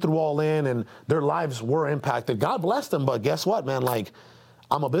came through All In and their lives were impacted. God bless them, but guess what, man? Like,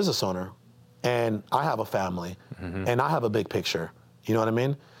 I'm a business owner, and I have a family, mm-hmm. and I have a big picture. You know what I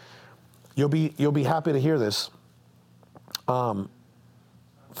mean? You'll be happy to hear this.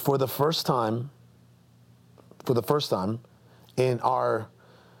 For the first time in our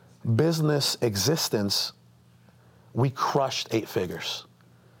business existence, we crushed 8 figures.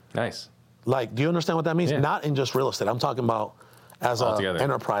 Nice. Like, do you understand what that means? Yeah. Not in just real estate. I'm talking about as an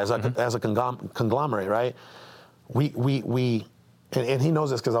enterprise, mm-hmm. as a conglomerate, right? We And he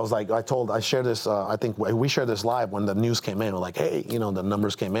knows this because I shared this, I think we shared this live when the news came in. We're like, hey, the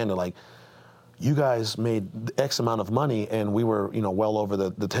numbers came in. They're like, you guys made X amount of money and we were, well over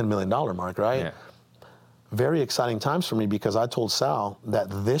the $10 million mark, right? Yeah. Very exciting times for me because I told Sal that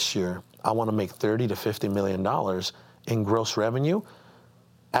this year I want to make $30 to $50 million in gross revenue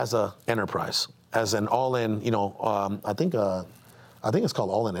as a enterprise, as an all-in, I think it's called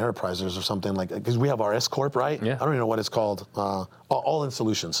All-In Enterprises or something like that, because we have our S Corp, right? Yeah. I don't even know what it's called. All-In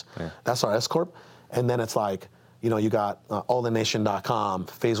Solutions. Yeah. That's our S Corp. And then it's like, you got allinnation.com,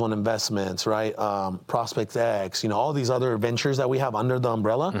 Phase One Investments, right? Prospect X, all these other ventures that we have under the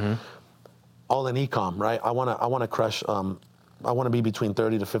umbrella. Mm-hmm. All in ecom, right? I want to crush. I want to be between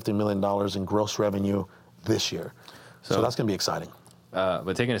 $30 to $50 million in gross revenue this year. So that's going to be exciting.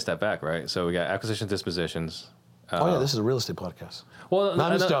 But taking a step back, right? So we got acquisitions, dispositions. This is a real estate podcast. Well, no,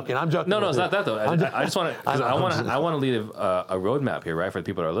 I'm just joking. I'm joking. No, it's not that though. I just want to. I want to lead a roadmap here, right, for the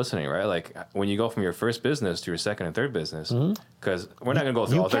people that are listening, right? Like when you go from your first business to your second and third business, because we're not going to go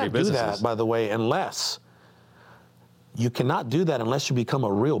through all 30 businesses. You can't do that, by the way, unless you cannot do that unless you become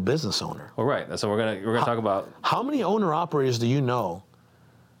a real business owner. Well, right. So we're gonna talk about how many owner operators do you know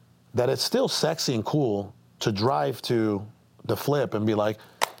that it's still sexy and cool to drive to the flip and be like,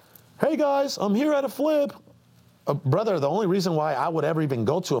 "Hey guys, I'm here at a flip." Brother, the only reason why I would ever even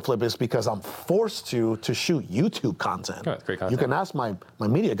go to a flip is because I'm forced to shoot YouTube content. Oh, great content. You can ask my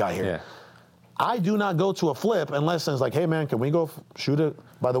media guy here. Yeah. I do not go to a flip unless it's like, hey man, can we go shoot it?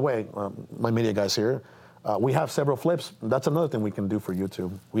 By the way, my media guy's here. We have several flips. That's another thing we can do for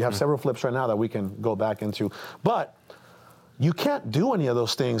YouTube. We have several flips right now that we can go back into. But you can't do any of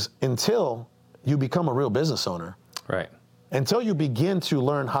those things until you become a real business owner. Right. Until you begin to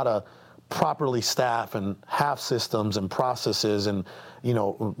learn how to properly staff and have systems and processes and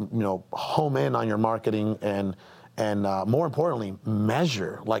home in on your marketing and more importantly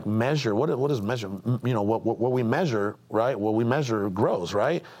measure. What is measure? What we measure, right? What we measure grows,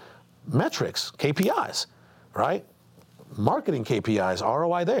 right? Metrics, KPIs, right? Marketing KPIs,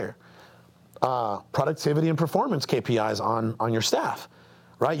 ROI there. Productivity and performance KPIs on your staff,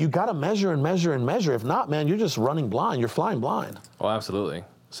 right? You got to measure and measure and measure. If not, man, you're just running blind. You're flying blind. Oh, absolutely.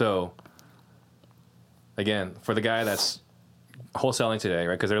 So again, for the guy that's wholesaling today,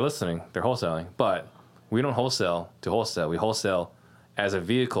 right? Because they're listening, they're wholesaling, but we don't wholesale to wholesale. We wholesale as a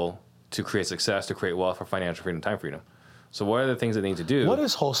vehicle to create success, to create wealth for financial freedom, time freedom. So what are the things that they need to do? What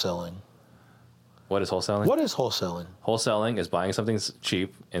is wholesaling? What is wholesaling? What is wholesaling? Wholesaling is buying something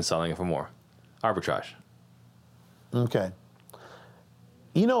cheap and selling it for more. Arbitrage. Okay.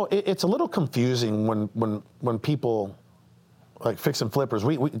 It's a little confusing when people like fix and flippers.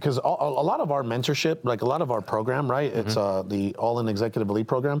 Because a lot of our mentorship, like a lot of our program, right? It's the All-In Executive Elite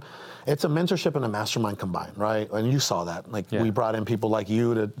program. It's a mentorship and a mastermind combined, right? And you saw that. We brought in people like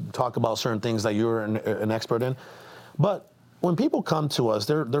you to talk about certain things that you're an expert in. But when people come to us,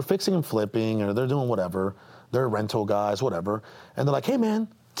 they're fixing and flipping, or they're doing whatever. They're rental guys, whatever. And they're like, hey, man,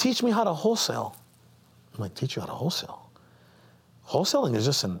 teach me how to wholesale. I'm like, teach you how to wholesale? Wholesaling is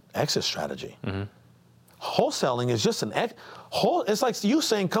just an exit strategy. Mm-hmm. Wholesaling is just it's like you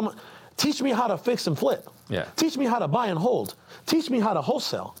saying, come, teach me how to fix and flip. Yeah. Teach me how to buy and hold. Teach me how to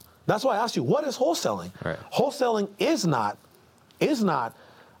wholesale. That's why I asked you, what is wholesaling? Right. Wholesaling is not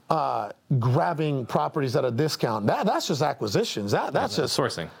grabbing properties at a discount. That's just acquisitions. That's just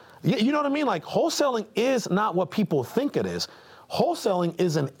sourcing. You know what I mean? Like wholesaling is not what people think it is. Wholesaling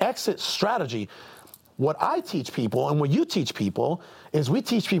is an exit strategy. What I teach people and what you teach people is we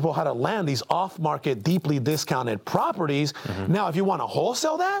teach people how to land these off-market, deeply discounted properties. Mm-hmm. Now, if you want to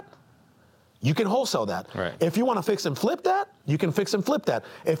wholesale that, you can wholesale that. Right. If you want to fix and flip that, you can fix and flip that.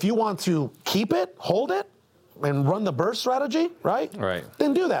 If you want to keep it, hold it, and run the burst strategy, right? Right.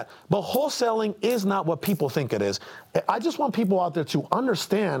 Then do that. But wholesaling is not what people think it is. I just want people out there to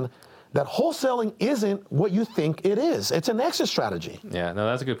understand that wholesaling isn't what you think it is. It's an exit strategy. Yeah, no,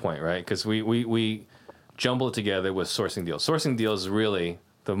 that's a good point, right? Because we jumble it together with sourcing deals. Sourcing deals is really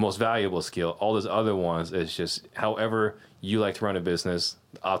the most valuable skill. All those other ones is just however you like to run a business,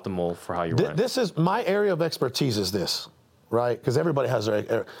 optimal for how you run it. This is my area of expertise is this, right? Because everybody has their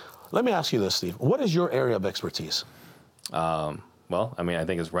area. Let me ask you this, Steve. What is your area of expertise? Well, I mean, I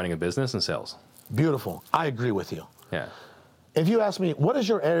think it's running a business and sales. Beautiful. I agree with you. Yeah. If you ask me, what is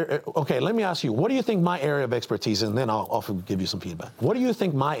your area? Okay, let me ask you, what do you think my area of expertise is? And then I'll give you some feedback. What do you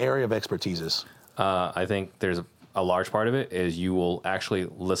think my area of expertise is? I think there's a large part of it is you will actually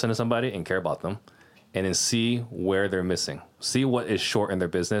listen to somebody and care about them and then see where they're missing. See what is short in their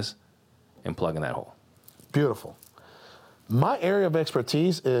business and plug in that hole. Beautiful. My area of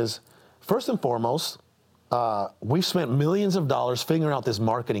expertise is, first and foremost, we've spent millions of dollars figuring out this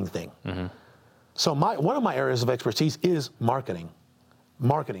marketing thing. So one of my areas of expertise is marketing.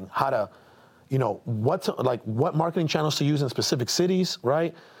 How to, what marketing channels to use in specific cities,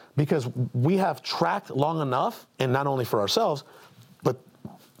 right? Because we have tracked long enough, and not only for ourselves, but,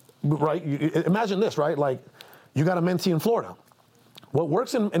 right, imagine this, right? Like, you got a mentee in Florida. What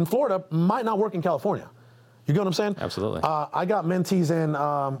works in Florida might not work in California. You get what I'm saying? Absolutely. I got mentees in,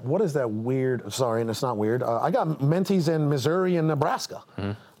 what is that weird? Sorry, and it's not weird. I got mentees in Missouri and Nebraska.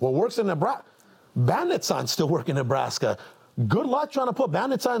 What works in Nebraska, bandit signs still work in Nebraska. Good luck trying to put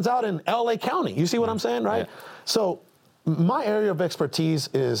bandit signs out in LA County. You see what I'm saying, right? Yeah. So my area of expertise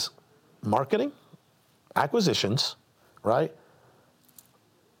is marketing, acquisitions, right?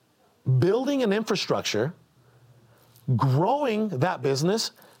 Building an infrastructure, growing that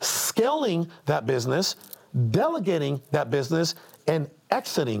business, scaling that business, delegating that business, and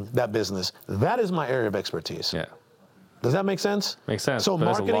exiting that business. That is my area of expertise. Yeah. Does that make sense? Makes sense. So but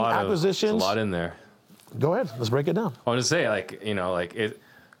marketing, acquisitions. There's a lot in there. Go ahead. Let's break it down. I want to say,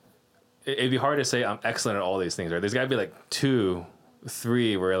 it'd be hard to say I'm excellent at all these things, right? There's got to be like 2,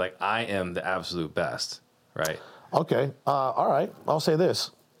 3 where like I am the absolute best, right? Okay. All right. I'll say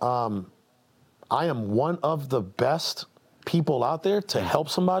this. I am one of the best people out there to help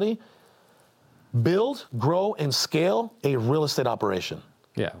somebody build, grow, and scale a real estate operation.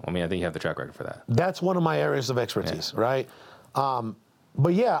 Yeah. I mean, I think you have the track record for that. That's one of my areas of expertise, right?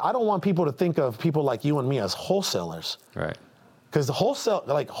 But yeah, I don't want people to think of people like you and me as wholesalers. Right. Because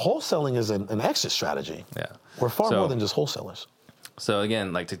wholesaling is an exit strategy. Yeah. We're far more than just wholesalers. So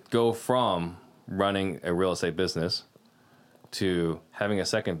again, like to go from running a real estate business to having a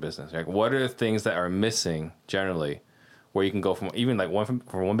second business, like what are the things that are missing generally where you can go from even like from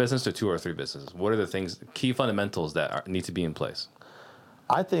one business to 2 or 3 businesses? What are the things, key fundamentals that need to be in place?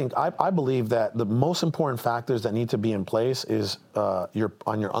 I believe that the most important factors that need to be in place is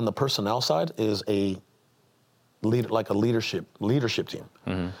on the personnel side is a leadership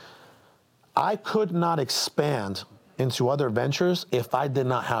team. I could not expand into other ventures if I did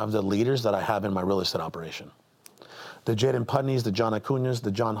not have the leaders that I have in my real estate operation. The Jaden Putneys, the John Acuñas,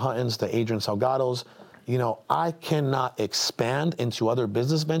 the John Huttons, the Adrian Salgados. I cannot expand into other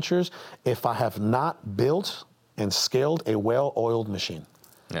business ventures if I have not built and scaled a well-oiled machine.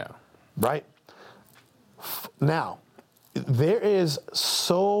 Yeah. Right? Now, there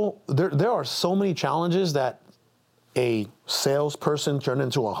are so many challenges that a salesperson turned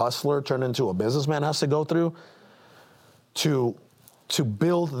into a hustler, turned into a businessman has to go through to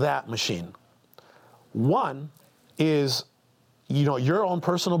build that machine. One is, your own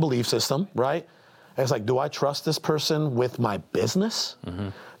personal belief system, right? It's like, do I trust this person with my business?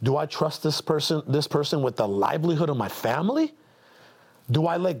 Do I trust this person with the livelihood of my family? Do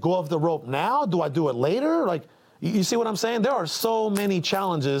I let go of the rope now? Do I do it later? Like, you see what I'm saying? There are so many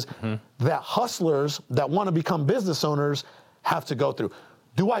challenges that hustlers that want to become business owners have to go through.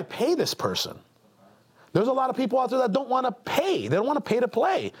 Do I pay this person? There's a lot of people out there that don't want to pay. They don't want to pay to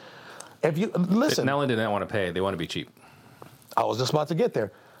play. If you listen, not only do they not want to pay, they want to be cheap. I was just about to get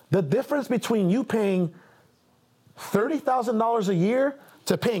there. The difference between you paying $30,000 a year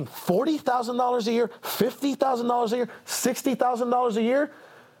to paying $40,000 a year, $50,000 a year, $60,000 a year,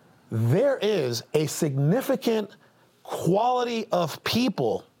 there is a significant quality of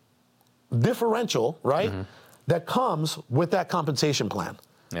people differential, right, that comes with that compensation plan.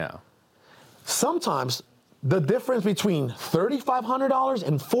 Yeah. Sometimes the difference between $3,500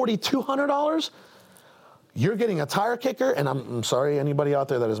 and $4,200, you're getting a tire kicker, and I'm sorry, anybody out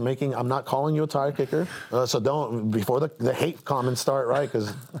there that is I'm not calling you a tire kicker, so don't, before the hate comments start, right,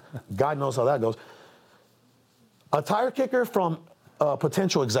 because God knows how that goes. A tire kicker from a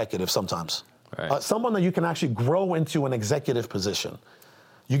potential executive sometimes. Right. Someone that you can actually grow into an executive position.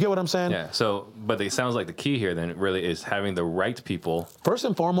 You get what I'm saying? Yeah, but it sounds like the key here then really is having the right people. First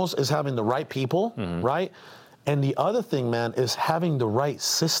and foremost is having the right people, right? And the other thing, man, is having the right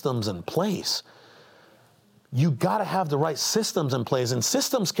systems in place. You got to have the right systems in place, and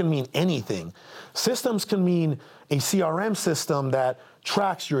systems can mean anything. Systems can mean a CRM system that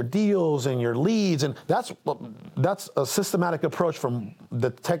tracks your deals and your leads, and that's a systematic approach from the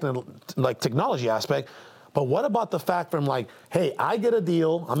technology aspect. But what about the fact from hey, I get a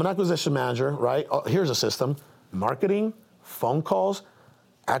deal, I'm an acquisition manager, right? Oh, here's a system: marketing, phone calls,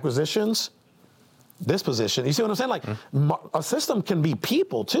 acquisitions, disposition. You see what I'm saying? A system can be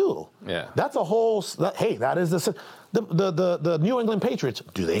people too. Yeah. That's a whole. That is the New England Patriots.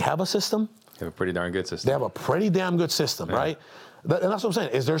 Do they have a system? They have a pretty darn good system. They have a pretty damn good system, right? And that's what I'm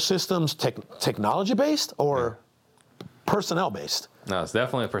saying. Is their systems technology based or personnel based. No, it's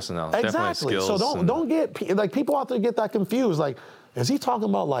definitely personnel. It's Exactly. Definitely skills. So don't get like people out there get that confused. Like, is he talking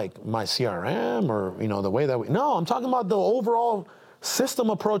about like my CRM or the way that we? No, I'm talking about the overall system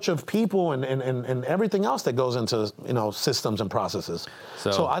approach of people and everything else that goes into systems and processes.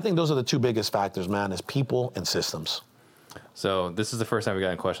 So I think those are the two biggest factors, man, is people and systems. So this is the first time we got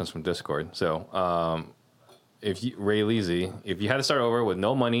any questions from Discord. So Ray Leasy, if you had to start over with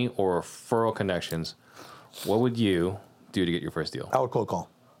no money or referral connections, what would you do to get your first deal? I would cold call.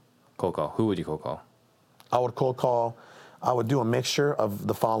 Cold call. Who would you cold call? I would cold call. I would do a mixture of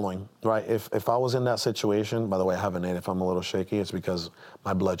the following, right? If I was in that situation, by the way, I haven't ate. If I'm a little shaky, it's because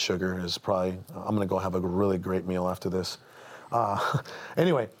my blood sugar is probably, I'm going to go have a really great meal after this.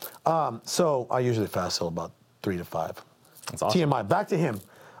 Anyway, so I usually fast till about 3 to 5. That's awesome. TMI. Back to him.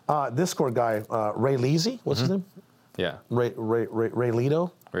 Discord guy, Ray Leasy. What's his name? Yeah. Ray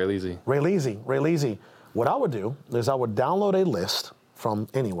Lito? Ray Leasy. Ray Leasy. What I would do is I would download a list from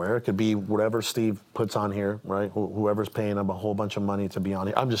anywhere. It could be whatever Steve puts on here, right? Whoever's paying him a whole bunch of money to be on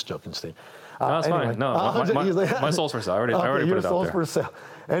here. I'm just joking, Steve. No, that's fine. No, my soul's for sale. I already put it out there. Your soul's for sale.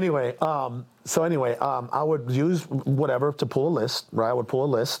 Anyway, I would use whatever to pull a list, right? I would pull a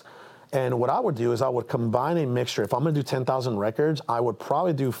list. And what I would do is I would combine a mixture. If I'm going to do 10,000 records, I would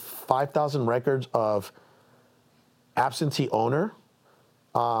probably do 5,000 records of absentee owner.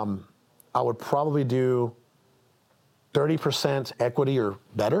 I would probably do 30% equity or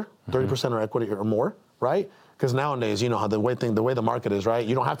better, 30% or equity or more, right? Because nowadays, you know how the way the market is, right?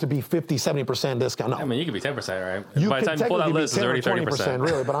 You don't have to be 50, 70% discount. No. I mean, you could be 10%, right? You By the time you pull that list, it's already 30%.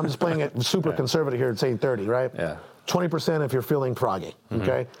 Really, but I'm just playing it super conservative here and saying 30, right? Yeah. 20% if you're feeling froggy,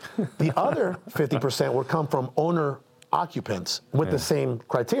 okay? The other 50% would come from owner occupants with the same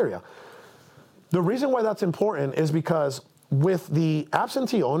criteria. The reason why that's important is because with the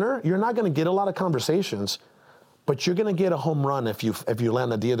absentee owner, you're not going to get a lot of conversations, but you're going to get a home run if you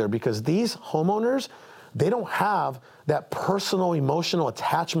land a deal there, because these homeowners, they don't have that personal emotional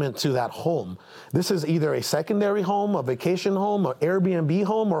attachment to that home. This is either a secondary home, a vacation home, an Airbnb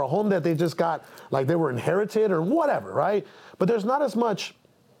home, or a home that they just got, like they were inherited or whatever, right? But there's not as much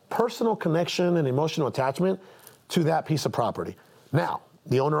personal connection and emotional attachment to that piece of property. Now,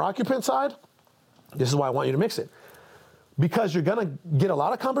 the owner-occupant side, this is why I want you to mix it. Because you're going to get a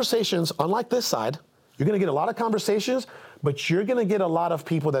lot of conversations, unlike this side, you're going to get a lot of conversations, but you're going to get a lot of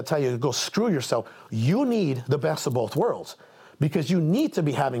people that tell you to go screw yourself. You need the best of both worlds, because you need to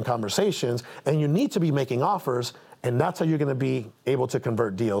be having conversations and you need to be making offers, and that's how you're going to be able to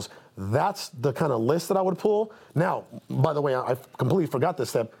convert deals. That's the kind of list that I would pull. Now, by the way, I completely forgot this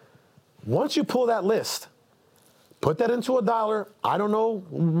step. Once you pull that list, put that into $1. I don't know,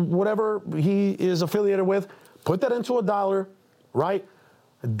 whatever he is affiliated with, put that into $1, right?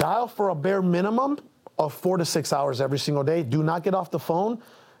 Dial for a bare minimum of 4 to 6 hours every single day. Do not get off the phone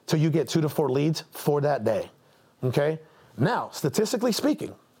till you get 2 to 4 leads for that day, okay? Now, statistically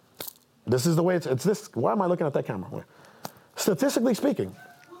speaking, this is the way it's this. Why am I looking at that camera? Statistically speaking,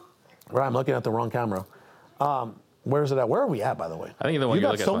 right, I'm looking at the wrong camera. Where is it at? Where are we at, by the way? I think the one you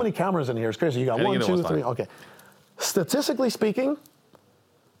got looking so at many cameras in here. It's crazy. You got 1, 2, 3. Okay. Statistically speaking,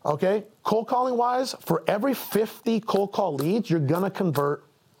 okay, cold calling wise, for every 50 cold call leads, you're gonna convert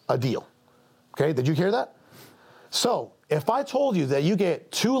a deal. Okay, did you hear that? So if I told you that you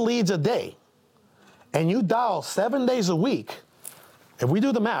get 2 leads a day and you dial 7 days a week, if we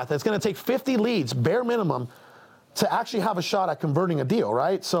do the math, it's gonna take 50 leads, bare minimum, to actually have a shot at converting a deal,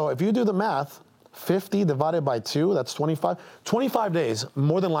 right? So if you do the math, 50 divided by 2, that's 25. 25 days,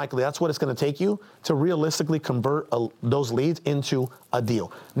 more than likely, that's what it's gonna take you to realistically convert those leads into a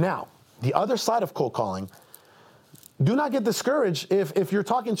deal. Now, the other side of cold calling, do not get discouraged if you're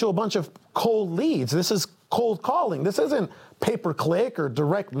talking to a bunch of cold leads. This is cold calling. This isn't pay-per-click or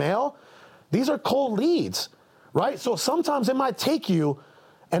direct mail. These are cold leads, right? So sometimes it might take you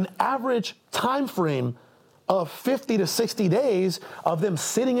an average time frame of 50 to 60 days of them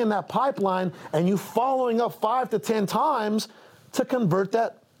sitting in that pipeline and you following up 5 to 10 times to convert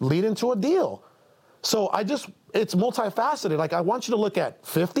that lead into a deal. So it's multifaceted. Like, I want you to look at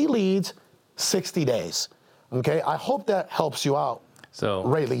 50 leads, 60 days. Okay, I hope that helps you out, So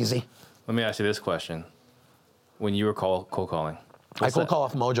Ray Leasy. let me ask you this question. When you were cold calling, I cold call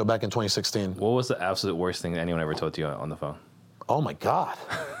off Mojo back in 2016. what was the absolute worst thing that anyone ever told you on the phone? Oh my God.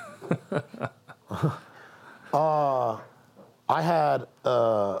 I had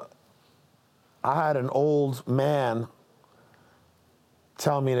an old man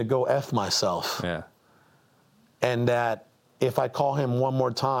tell me to go F myself, Yeah. and that if I call him one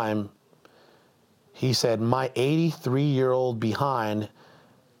more time, he said, my 83-year-old behind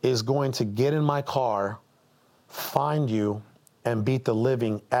is going to get in my car, find you, and beat the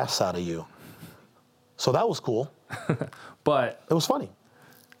living S out of you. So that was cool. But It was funny.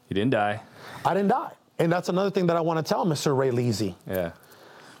 you didn't die. I didn't die. And that's another thing that I want to tell Mr. Ray Leasy. Yeah.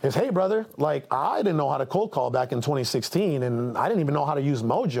 Is, hey, brother, like, I didn't know how to cold call back in 2016, and I didn't even know how to use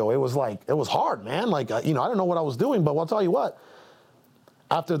Mojo. It was hard, man. Like, I didn't know what I was doing, but I'll tell you what.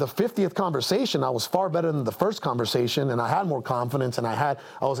 After the 50th conversation, I was far better than the first conversation, and I had more confidence, and I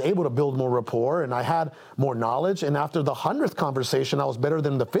was able to build more rapport, and I had more knowledge. And after the 100th conversation, I was better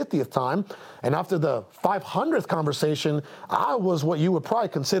than the 50th time. And after the 500th conversation, I was what you would probably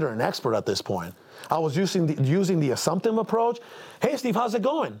consider an expert at this point. I was using the assumptive approach. Hey, Steve, how's it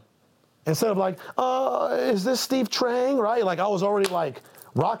going? Instead of like, is this Steve Trang, right? Like, I was already like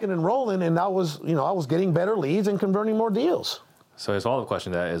rocking and rolling, and I was getting better leads and converting more deals. So his follow-up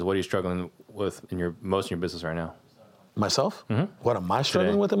question to that is, what are you struggling with in your business right now? Myself? Mm-hmm. What am I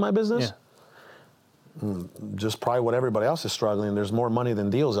struggling with in my business? Yeah. Just probably what everybody else is struggling. There's more money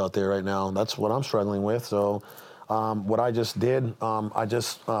than deals out there right now. That's what I'm struggling with. So what I just did, I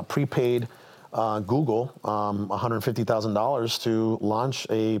just prepaid Google $150,000 to launch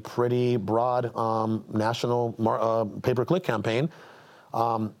a pretty broad national pay-per-click campaign.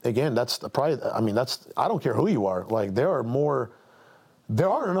 Again, that's probably, I don't care who you are. Like, there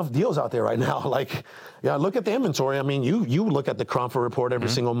aren't enough deals out there right now. Like, yeah, look at the inventory. I mean, you look at the Cromford report every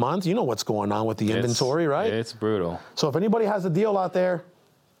single month. You know what's going on with the inventory, right? It's brutal. So if anybody has a deal out there,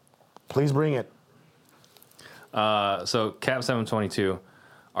 please bring it. So Cap 722,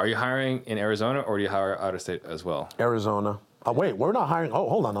 are you hiring in Arizona or do you hire out of state as well? Arizona. Wait, we're not hiring. Oh,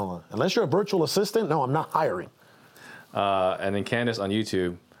 hold on. Unless you're a virtual assistant, no, I'm not hiring. And then Candace on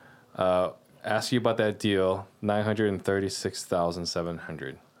YouTube asked you about that deal,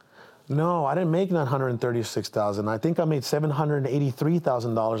 $936,700. No, I didn't make $936,000. I think I made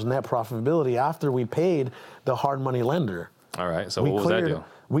 $783,000 net profitability after we paid the hard money lender. All right. So what was that deal?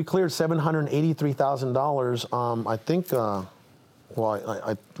 We cleared $783,000. I think.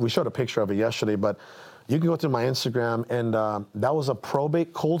 We showed a picture of it yesterday, but you can go to my Instagram, and that was a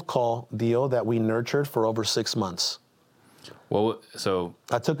probate cold call deal that we nurtured for over 6 months. Well, so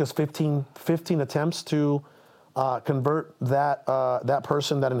that took us 15 attempts to convert that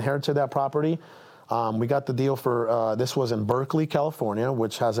person that inherited that property. We got the deal for this was in Berkeley, California,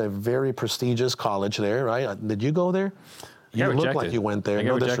 which has a very prestigious college there, right? Did you go there? You look like you went there.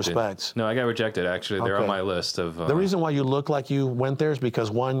 No disrespect. No, I got rejected, actually. They're on my list of... the reason why you look like you went there is because,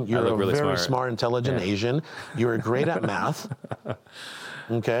 one, you're a really very smart, intelligent Asian. You're great at math.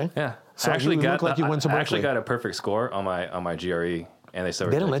 Okay? Yeah. So I actually look like you went to Berkeley. I actually got a perfect score on my GRE, and they said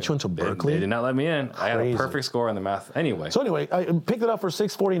they didn't let you into Berkeley? They did not let me in. Crazy. I had a perfect score on the math anyway. So anyway, I picked it up for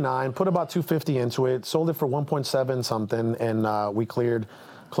 $649, put about $250 into it, sold it for $1.7 something, and we cleared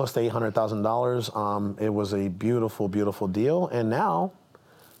close to $800,000. It was a beautiful, beautiful deal, and now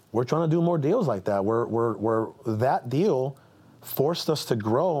we're trying to do more deals like that. We're that deal forced us to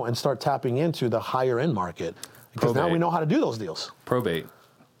grow and start tapping into the higher end market because now we know how to do those deals. Probate,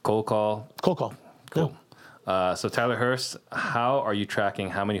 cold call. Cool. Yeah. So Tyler Hurst, how are you tracking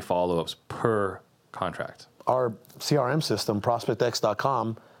how many follow-ups per contract? Our CRM system,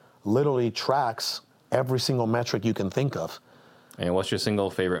 ProspectX.com, literally tracks every single metric you can think of. And what's your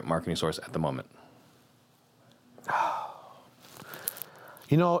single favorite marketing source at the moment?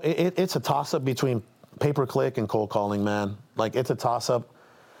 You know, it's a toss-up between pay-per-click and cold calling, man. Like, it's a toss-up.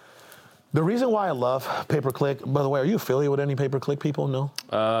 The reason why I love pay-per-click, by the way, are you affiliated with any pay-per-click people? No?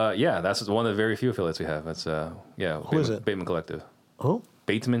 Yeah, that's one of the very few affiliates we have. That's, Who is it? Bateman Collective. Who?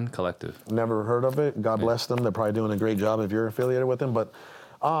 Bateman Collective. Never heard of it. God bless them. They're probably doing a great job if you're affiliated with them. But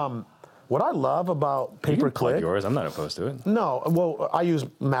what I love about pay-per-click... You can plug yours. I'm not opposed to it. No. Well, I use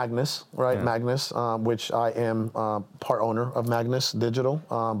Magnus, right? Yeah. Magnus, which I am part owner of Magnus Digital.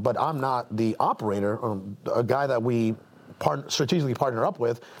 But I'm not the operator. A guy that we strategically partner up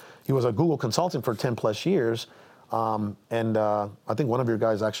with, he was a Google consultant for 10 plus years. And I think one of your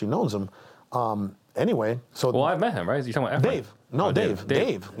guys actually knows him. Anyway, so... Well, I've met him, right? You're talking about Efrain? Dave. No, oh, Dave.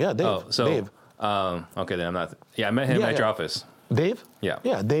 Yeah, Dave. Oh, so, Dave. Okay, then I'm not... Yeah, I met him at your office. Dave? Yeah.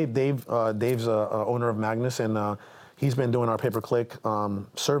 Yeah, Dave's owner of Magnus, and he's been doing our pay-per-click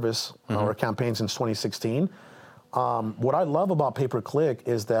service, our campaign since 2016. What I love about pay-per-click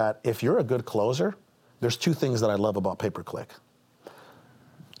is that if you're a good closer, there's two things that I love about pay-per-click.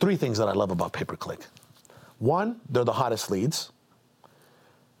 Three things that I love about pay-per-click. One, they're the hottest leads.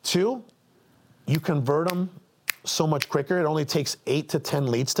 Two, you convert them so much quicker. It only takes 8 to 10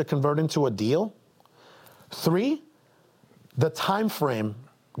 leads to convert into a deal. Three, the time frame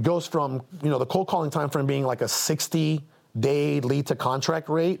goes from, the cold calling time frame being like a 60-day lead to contract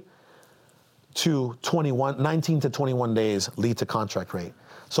rate to 19 to 21 days lead to contract rate.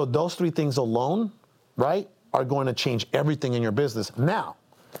 So those three things alone, right, are going to change everything in your business. Now,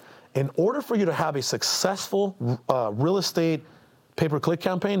 in order for you to have a successful real estate pay-per-click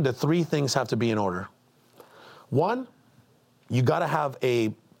campaign, the three things have to be in order. One, you got to have a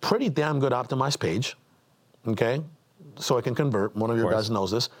pretty damn good optimized page, okay, so it can convert. One of your guys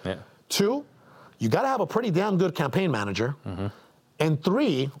knows this. Yeah. Two, you got to have a pretty damn good campaign manager. Mm-hmm. And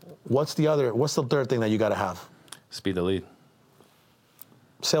three, what's the third thing that you got to have? Speed the lead.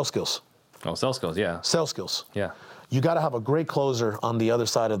 Sales skills. Oh, sales skills, yeah. Sales skills. Yeah. You got to have a great closer on the other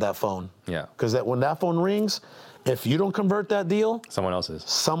side of that phone. Yeah. Because when that phone rings, if you don't convert that deal, someone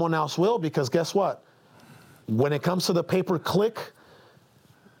else will, because guess what? When it comes to the pay-per-click,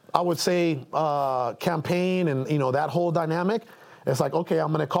 I would say campaign and that whole dynamic, it's like, okay, I'm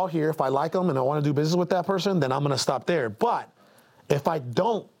going to call here. If I like them and I want to do business with that person, then I'm going to stop there. But if I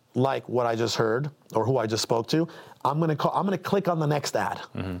don't like what I just heard or who I just spoke to, I'm going to click on the next ad.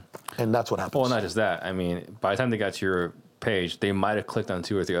 Mm-hmm. And that's what happens. Well, not just that. I mean, by the time they got to your page, they might have clicked on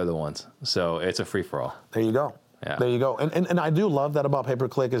 2 or 3 other ones. So it's a free-for-all. There you go. Yeah. There you go. And I do love that about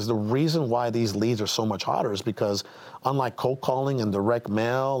pay-per-click is the reason why these leads are so much hotter is because unlike cold calling and direct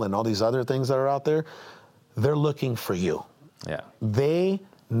mail and all these other things that are out there, they're looking for you. Yeah. They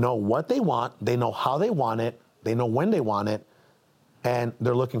know what they want. They know how they want it. They know when they want it. And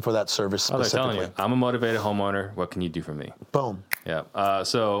they're looking for that service specifically. They're telling you, I'm a motivated homeowner. What can you do for me? Boom. Yeah.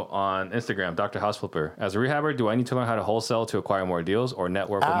 So on Instagram, Dr. House Flipper, as a rehabber, do I need to learn how to wholesale to acquire more deals or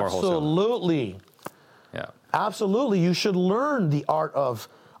network with more wholesale? Absolutely. Yeah. Absolutely. You should learn the art of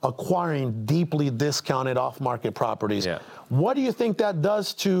acquiring deeply discounted off-market properties. Yeah. What do you think that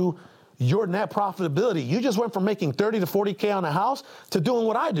does to your net profitability? You just went from making 30 to 40K on a house to doing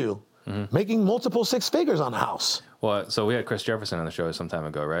what I do, making multiple 6 figures on a house. Well, so we had Chris Jefferson on the show some time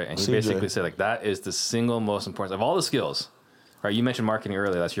ago, right? And he CJ. basically said, like, that is the single most important of all the skills, right? You mentioned marketing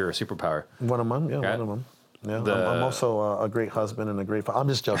earlier. That's your superpower. One of them, yeah, right? one of them. Yeah, I'm also a great husband and a great father. I'm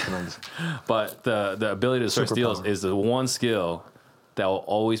just joking. But the ability to source deals is the one skill that will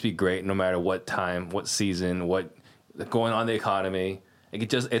always be great no matter what time, what season, what going on in the economy.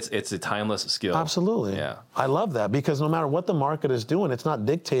 It's a timeless skill. Absolutely. Yeah. I love that because no matter what the market is doing, it's not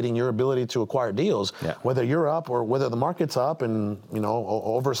dictating your ability to acquire deals. Yeah. Whether you're up or whether the market's up and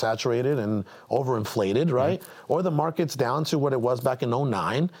oversaturated and overinflated, right? Mm-hmm. Or the market's down to what it was back in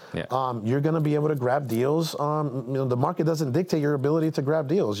 2009. Yeah. You're going to be able to grab deals. The market doesn't dictate your ability to grab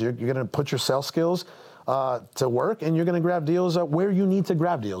deals. You're going to put your sales skills to work, and you're going to grab deals where you need to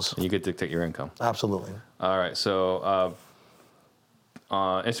grab deals. And you could dictate your income. Absolutely. All right. So.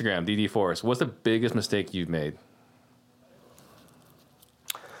 On Instagram, DD Forrest, what's the biggest mistake you've made?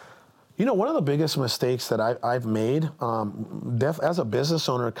 One of the biggest mistakes that I've made, as a business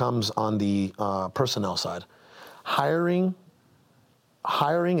owner, comes on the personnel side. Hiring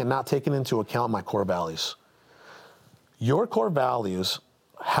and not taking into account my core values. Your core values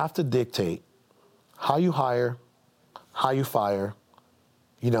have to dictate how you hire, how you fire,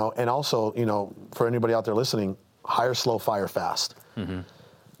 and also, for anybody out there listening, hire slow, fire fast. Mm-hmm.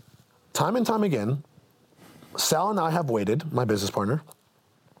 Time and time again, Sal and I have waited, my business partner,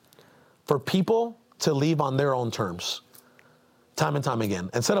 for people to leave on their own terms. Time and time again.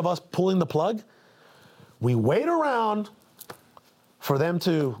 Instead of us pulling the plug, we wait around for them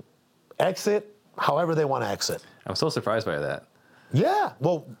to exit however they want to exit. I'm so surprised by that. Yeah.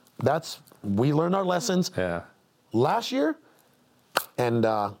 Well, we learned our lessons last year. And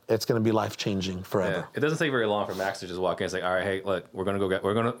it's going to be life-changing forever. Yeah. It doesn't take very long for Max to just walk in and say, "All right, hey, look, we're going to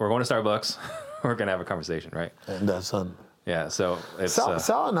Starbucks. We're going to have a conversation, right?" And that's yeah. So it's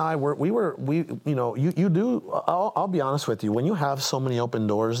Sal and I you do. I'll be honest with you. When you have so many open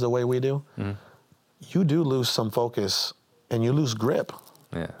doors the way we do, you do lose some focus and you lose grip.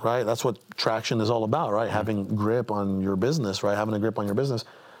 Yeah. Right. That's what traction is all about, right? Having grip on your business, right? Having a grip on your business.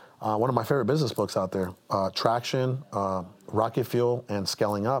 One of my favorite business books out there, Traction, Rocket Fuel, and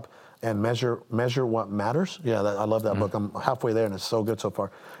Scaling Up, and Measure What Matters. Yeah, I love that book. I'm halfway there, and it's so good so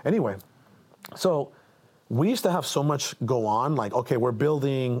far. Anyway, so we used to have so much go on. Like, okay, we're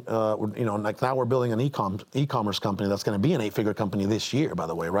building, like now we're building an e-commerce company that's going to be an 8-figure company this year, by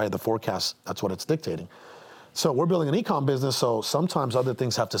the way, right? The forecast, that's what it's dictating. So we're building an e-com business, so sometimes other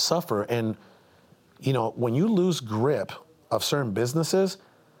things have to suffer. And, when you lose grip of certain businesses,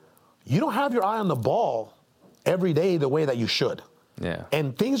 you don't have your eye on the ball every day the way that you should. Yeah.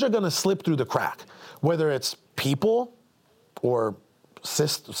 And things are going to slip through the crack, whether it's people or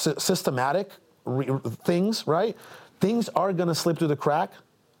systematic things, right? Things are going to slip through the crack,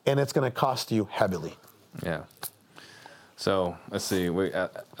 and it's going to cost you heavily. Yeah. So let's see. What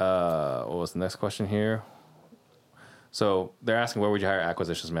was the next question here? So they're asking where would you hire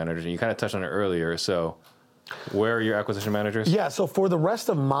acquisitions managers, and you kind of touched on it earlier. So where are your acquisition managers? Yeah. So for the rest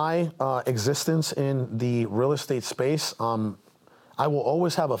of my existence in the real estate space, I will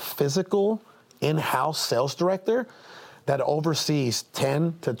always have a physical in-house sales director that oversees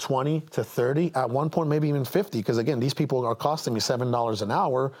 10 to 20 to 30, at one point maybe even 50, because again, these people are costing me $7 an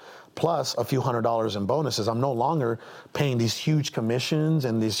hour plus a few $100s in bonuses. I'm no longer paying these huge commissions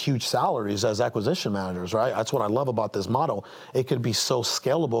and these huge salaries as acquisition managers, right? That's what I love about this model. It could be so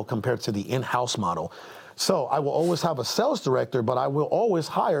scalable compared to the in-house model. So I will always have a sales director, but I will always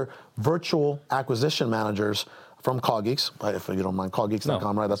hire virtual acquisition managers from CallGeeks, if you don't mind,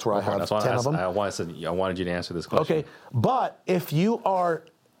 callgeeks.com, right? That's where I have 10 of them. I wanted you to answer this question. Okay, but if you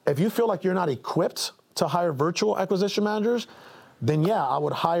feel like you're not equipped to hire virtual acquisition managers, then yeah, I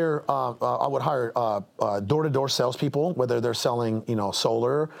would hire door-to-door salespeople, whether they're selling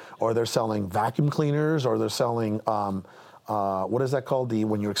solar, or they're selling vacuum cleaners, or they're selling what is that called?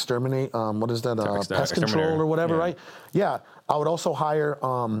 When you exterminate, what is that? Pest control or whatever, right? Yeah. I would also hire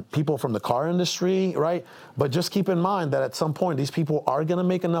people from the car industry, right? But just keep in mind that at some point, these people are going to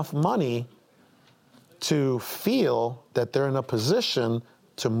make enough money to feel that they're in a position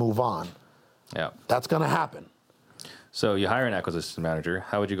to move on. Yeah. That's going to happen. So you hire an acquisition manager.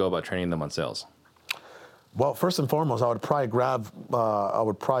 How would you go about training them on sales? Well, first and foremost, I would probably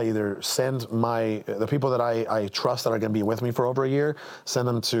either send the people that I trust that are going to be with me for over a year, send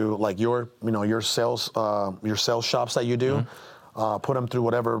them to like your sales shops that you do, put them through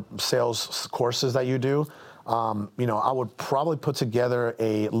whatever sales courses that you do. I would probably put together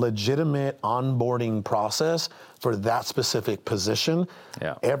a legitimate onboarding process for that specific position.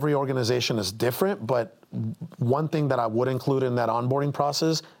 Yeah. Every organization is different, but one thing that I would include in that onboarding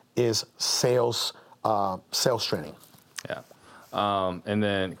process is sales training. Yeah. And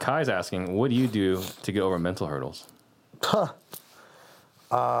then Kai's asking, what do you do to get over mental hurdles?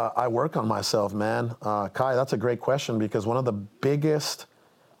 I work on myself, man. Kai, that's a great question, because one of the biggest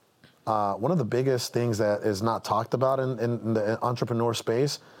things that is not talked about in the entrepreneur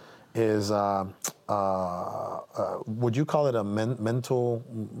space is, would you call it a mental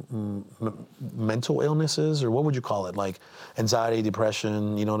illnesses, or what would you call it? Like anxiety,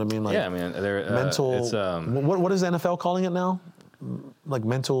 depression, you know what I mean? Like, yeah, I mean, mental, it's, what is the NFL calling it now? Like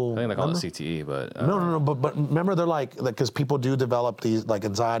mental. I think they call it CTE, but no. But remember, they're like because people do develop these like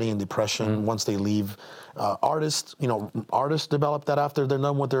anxiety and depression once they leave. Artists develop that after they're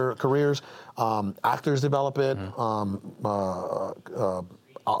done with their careers. Actors develop it.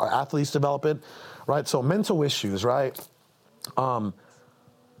 Athletes develop it, right? So mental issues, right?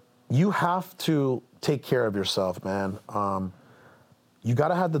 You have to take care of yourself, man. You got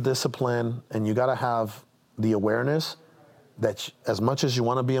to have the discipline, and you got to have the awareness that as much as you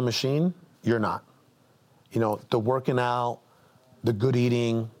want to be a machine, you're not. The working out, the good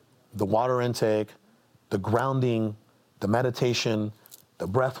eating, the water intake, the grounding, the meditation, the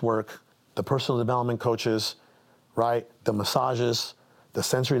breath work, the personal development coaches, right? The massages, the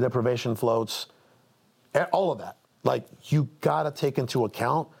sensory deprivation floats, all of that. Like, you got to take into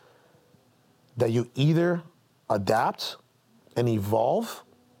account that you either adapt and evolve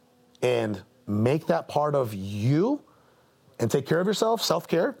and make that part of you and take care of yourself,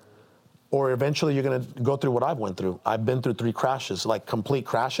 self-care, or eventually you're going to go through what I've went through. I've been through 3 crashes, like complete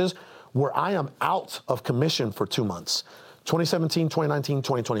crashes, where I am out of commission for 2 months. 2017, 2019,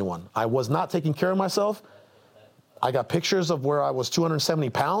 2021. I was not taking care of myself. I got pictures of where I was 270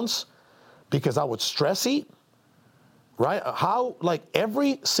 pounds because I would stress eat, right? Like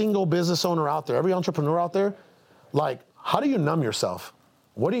every single business owner out there, every entrepreneur out there, like, how do you numb yourself?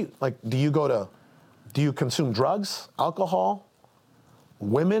 Do you consume drugs, alcohol,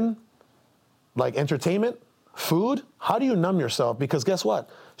 women, like entertainment, food? How do you numb yourself? Because guess what?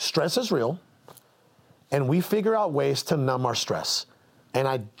 Stress is real, and we figure out ways to numb our stress. And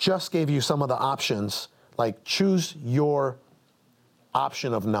I just gave you some of the options, like choose your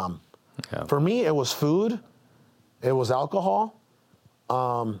option of numb. Yeah. For me, it was food, it was alcohol.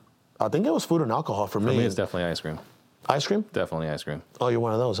 I think it was food and alcohol for me. For me, it's definitely ice cream. Ice cream? Definitely ice cream. Oh, you're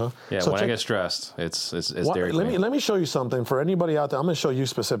one of those, huh? Yeah, so when I get stressed, it's Dairy Queen. Let me show you something. For anybody out there, I'm going to show you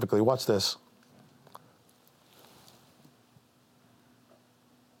specifically. Watch this.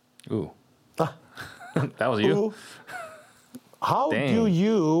 Ooh. That was you? Ooh. How do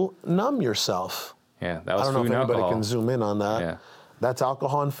you numb yourself? Yeah, that was food and alcohol. I don't know if anybody can zoom in on that. Yeah. That's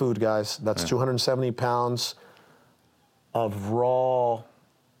alcohol and food, guys. That's 270 pounds of raw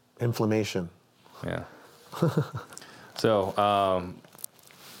inflammation. Yeah. So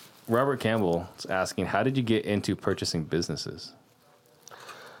Robert Campbell is asking, how did you get into purchasing businesses?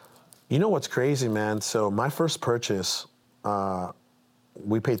 You know what's crazy, man? So my first purchase,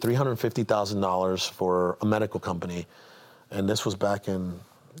 we paid $350,000 for a medical company, and this was back in,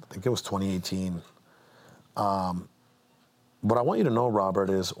 I think it was 2018. What I want you to know, Robert,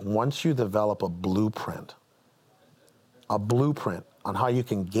 is once you develop a blueprint on how you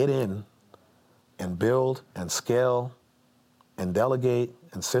can get in and build and scale and delegate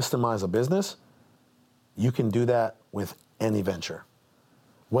and systemize a business, you can do that with any venture.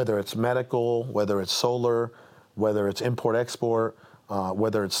 Whether it's medical, whether it's solar, whether it's import-export,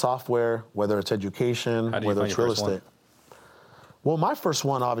 whether it's software, whether it's education, whether it's real estate. Well, my first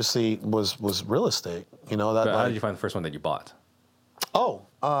one obviously was real estate. You know that. How did you find the first one that you bought?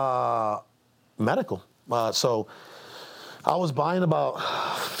 Medical. So I was buying about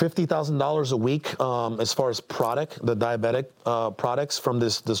 $50,000 a week as far as the diabetic products from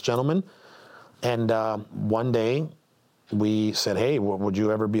this gentleman. And one day we said, hey, would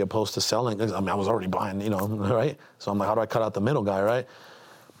you ever be opposed to selling? I mean, I was already buying, right? So I'm like, how do I cut out the middle guy, right?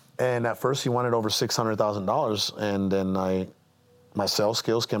 And at first he wanted over $600,000. And then my sales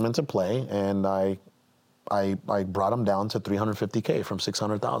skills came into play, and I brought him down to $350K from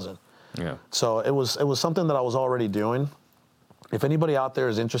 $600,000. Yeah. So it was something that I was already doing. If anybody out there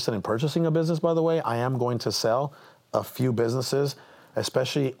is interested in purchasing a business, by the way, I am going to sell a few businesses,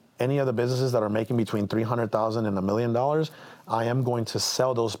 especially any other businesses that are making between $300,000 and $1 million. I am going to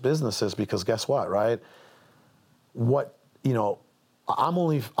sell those businesses because guess what, right? I'm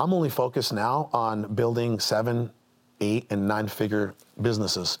only focused now on building 7, 8, and 9-figure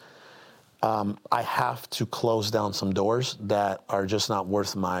businesses. I have to close down some doors that are just not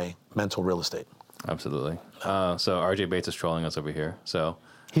worth my mental real estate. Absolutely. So RJ Bates is trolling us over here. So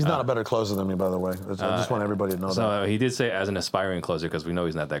he's not a better closer than me, by the way. I just want everybody to know that. So he did say as an aspiring closer, because we know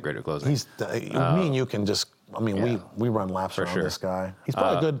he's not that great at closing. Me and you can just. I mean, we run laps around this guy. He's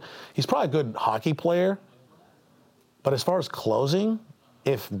probably good. He's probably a good hockey player. But as far as closing,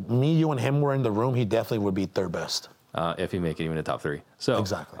 if me, you, and him were in the room, he definitely would be third best. If he make it even the top 3. So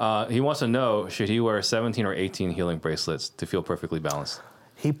exactly. He wants to know, should he wear 17 or 18 healing bracelets to feel perfectly balanced?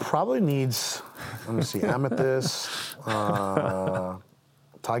 He probably needs, let me see, amethyst,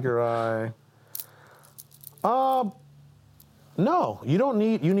 tiger eye. No, you don't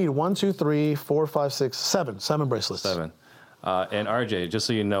need, you need 1, 2, 3, 4, 5, 6, 7 bracelets. 7. And RJ, just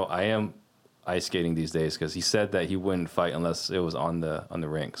so you know, I am ice skating these days because he said that he wouldn't fight unless it was on the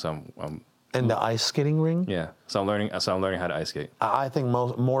rink. So I'm in the ice skating ring? Yeah. So I'm learning how to ice skate. I think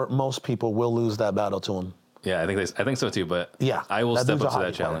most people will lose that battle to him. Yeah, I think so too, but yeah, I will step up to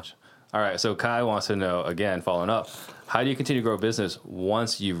that challenge. All right, so Kai wants to know, again, following up, how do you continue to grow a business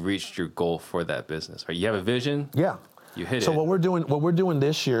once you've reached your goal for that business? Right? You have a vision. Yeah. You hit it. So what we're doing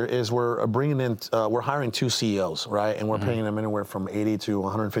this year is we're bringing in, we're hiring 2 CEOs, right? And we're paying them anywhere from $80,000 to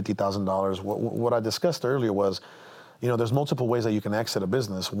 $150,000. What I discussed earlier was, there's multiple ways that you can exit a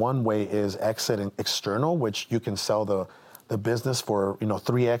business. One way is exiting external, which you can sell the business for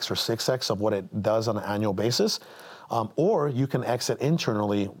 3x or 6x of what it does on an annual basis, or you can exit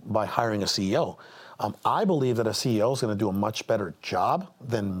internally by hiring a CEO. I believe that a CEO is going to do a much better job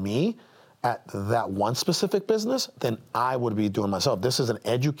than me at that one specific business than I would be doing myself. This is an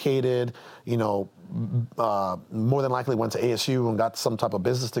educated, more than likely went to ASU and got some type of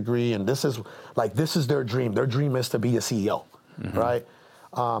business degree, and this is their dream. Their dream is to be a CEO, right?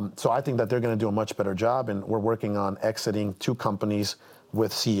 So I think that they're going to do a much better job, and we're working on exiting 2 companies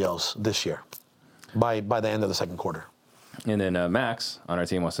with CEOs this year by the end of the second quarter. And then Max on our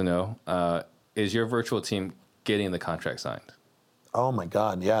team wants to know, is your virtual team getting the contract signed? Oh my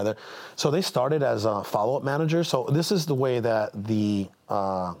God, yeah. So they started as follow-up managers. So this is the way that the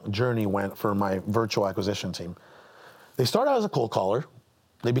journey went for my virtual acquisition team. They started out as a cold caller.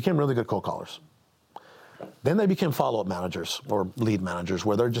 They became really good cold callers. Then they became follow-up managers or lead managers,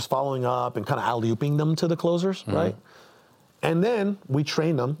 where they're just following up and kind of alley-ooping them to the closers, right? And then we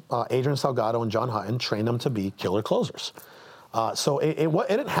trained them, Adrian Salgado and John Hutton trained them to be killer closers. So it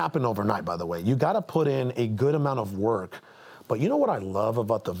didn't happen overnight, by the way. You got to put in a good amount of work. But you know what I love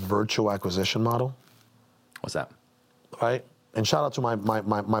about the virtual acquisition model? What's that? Right? And shout out to my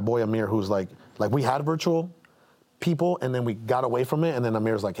boy Amir, who's like we had virtual people, and then we got away from it, and then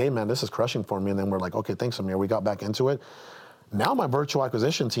Amir's like, hey man, this is crushing for me, and then we're like, okay, thanks Amir, we got back into it. Now my virtual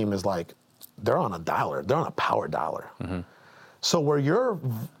acquisition team is like, they're on a dialer, they're on a power dialer. So where your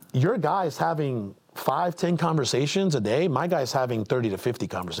guy's having 5, 10 conversations a day, my guy's having 30 to 50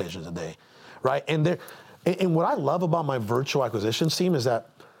 conversations a day, right? And what I love about my virtual acquisitions team is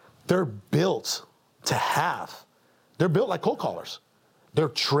that they're built like cold callers. They're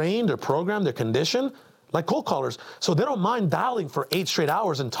trained, they're programmed, they're conditioned like cold callers. So they don't mind dialing for 8 straight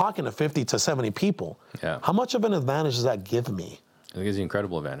hours and talking to 50 to 70 people. Yeah. How much of an advantage does that give me? It gives you an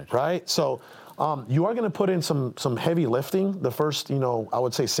incredible advantage. Right? So you are going to put in some heavy lifting the first, I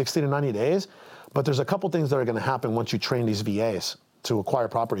would say 60 to 90 days. But there's a couple things that are going to happen once you train these VAs to acquire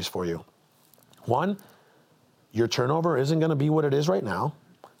properties for you. One, your turnover isn't going to be what it is right now.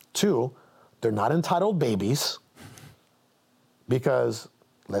 Two, they're not entitled babies because,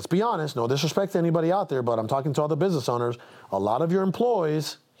 let's be honest, no disrespect to anybody out there, but I'm talking to all the business owners. A lot of your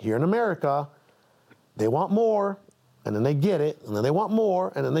employees here in America, they want more, and then they get it, and then they want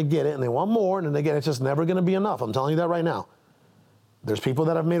more, and then they get it, and they want more, and then they get it. It's just never going to be enough. I'm telling you that right now. There's people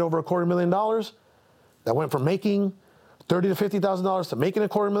that have made over $250,000 that went from making $30,000 to $50,000 to making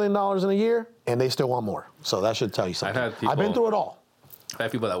 $250,000 in a year, and they still want more. So that should tell you something. I've been through it all. I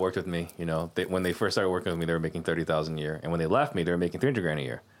have people that worked with me. When they first started working with me, they were making $30,000 a year, and when they left me, they were making $300,000 a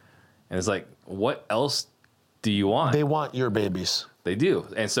year. And it's like, what else do you want? They want your babies. They do.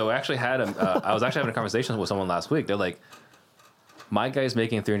 And so I actually I was actually having a conversation with someone last week. They're like, my guy's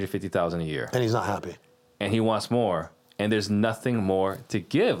making $350,000 a year, and he's not happy, and he wants more. And there's nothing more to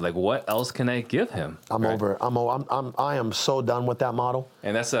give. Like, what else can I give him? I'm over it. I am so done with that model.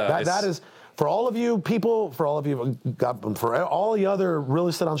 And that's that is for all of you people, for all the other real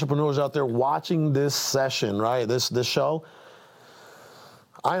estate entrepreneurs out there watching this session, right? This show.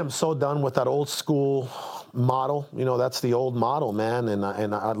 I am so done with that old school model. That's the old model, man. And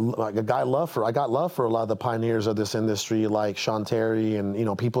I got love for a lot of the pioneers of this industry, like Sean Terry,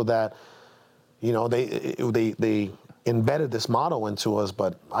 and people that, they embedded this model into us,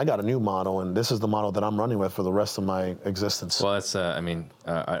 but I got a new model, and this is the model that I'm running with for the rest of my existence. Well, that's,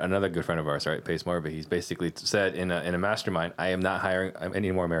 another good friend of ours, right, Pace Morby, he's basically said in a mastermind, I am not hiring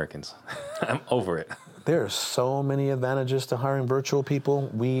any more Americans. I'm over it. There are so many advantages to hiring virtual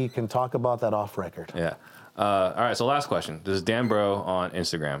people. We can talk about that off record. Yeah. All right, so last question. This is Dan Bro on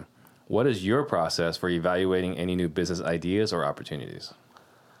Instagram. What is your process for evaluating any new business ideas or opportunities?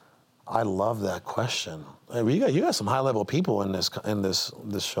 I love that question. You got some high level people in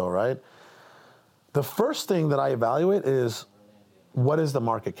this show, right? The first thing that I evaluate is, what is the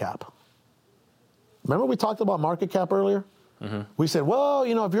market cap? Remember we talked about market cap earlier? Mm-hmm. We said, well,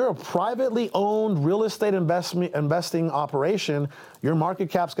 if you're a privately owned real estate investing operation, your market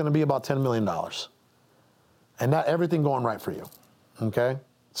cap's going to be about $10 million, and not everything going right for you. Okay,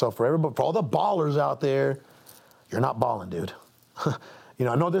 so for all the ballers out there, you're not balling, dude.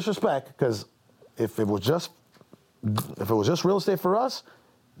 No disrespect, because if it was just real estate for us,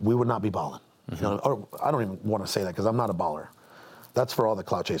 we would not be balling. Mm-hmm. Or I don't even want to say that because I'm not a baller. That's for all the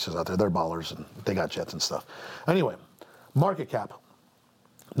clout chasers out there. They're ballers and they got jets and stuff. Anyway, market cap,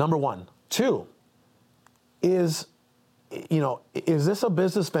 number one. Two, is this a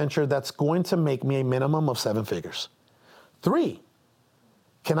business venture that's going to make me a minimum of 7 figures? 3,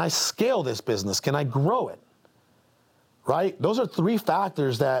 can I scale this business? Can I grow it? Right? Those are 3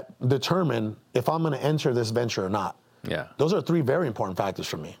 factors that determine if I'm going to enter this venture or not. Yeah. Those are 3 very important factors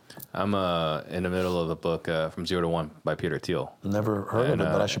for me. I'm in the middle of a book, From Zero to One by Peter Thiel. Never heard of it,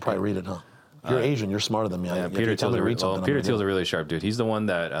 but I should probably read it, huh? You're Asian. You're smarter than me. Yeah, Peter Thiel's a really sharp dude. He's the one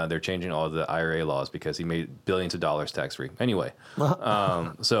that they're changing all the IRA laws because he made billions of dollars tax-free. Anyway,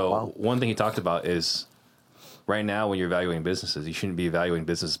 wow. One thing he talked about is right now when you're evaluating businesses, you shouldn't be evaluating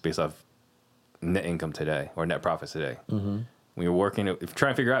businesses based off net income today or net profits today. Mm-hmm. When you're working, if you're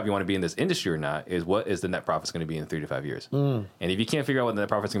trying to figure out if you want to be in this industry or not, is what is the net profits going to be in 3 to 5 years? And if you can't figure out what the net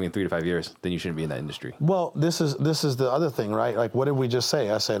profits going to be in 3 to 5 years, then you shouldn't be in that industry. Well, this is the other thing, right? Like, what did we just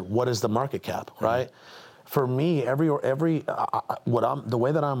say? I said, what is the market cap, right? Mm-hmm. For me, the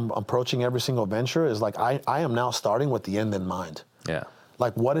way that I'm approaching every single venture is like I am now starting with the end in mind. Yeah.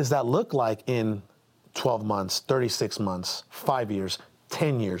 Like, what does that look like in 12 months, 36 months, 5 years,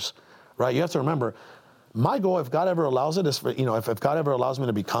 10 years, right? You have to remember, my goal, if God ever allows it, is for, if God ever allows me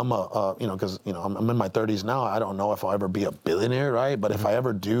to become because I'm in my 30s now, I don't know if I'll ever be a billionaire, right? But if I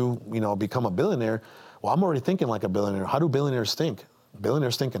ever do, become a billionaire, well, I'm already thinking like a billionaire. How do billionaires think?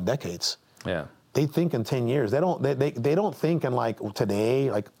 Billionaires think in decades. Yeah. They think in 10 years. They don't think in like today.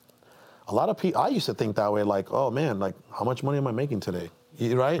 Like a lot of people, I used to think that way. Like, oh man, like how much money am I making today?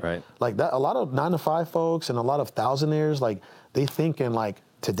 Right. Right. Like that. A lot of 9-to-5 folks and a lot of thousandaires, like they think in like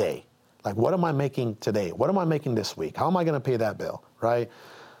today. Like, what am I making today? What am I making this week? How am I going to pay that bill, right?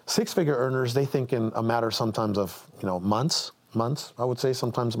 6-figure earners, they think in a matter sometimes of, months, I would say,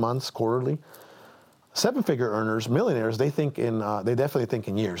 sometimes months, quarterly. 7-figure earners, millionaires, they definitely think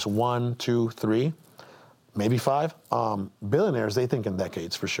in years, 1, 2, 3, maybe 5. Billionaires, they think in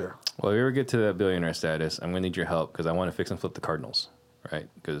decades for sure. Well, if you ever get to that billionaire status, I'm going to need your help because I want to fix and flip the Cardinals, right?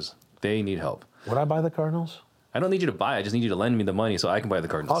 Because they need help. Would I buy the Cardinals? I don't need you to buy. I just need you to lend me the money so I can buy the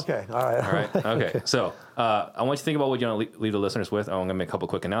Cardinals. Okay, all right. All right. Okay. So I want you to think about what you want to leave the listeners with. I'm going to make a couple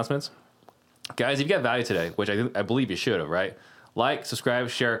quick announcements. Guys, if you got value today, which I believe you should have, right? Like, subscribe,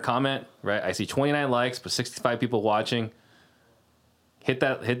 share, comment, right? I see 29 likes, but 65 people watching. Hit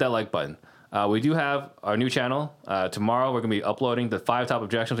that like button. We do have our new channel. Tomorrow we're going to be uploading the 5 top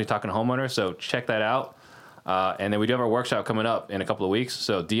objections when talking to homeowners, so check that out. And then we do have our workshop coming up in a couple of weeks,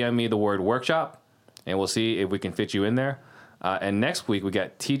 so DM me the word workshop, and we'll see if we can fit you in there. And next week we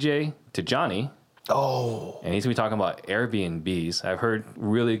got TJ to Johnny. Oh. And he's going to be talking about Airbnbs. I've heard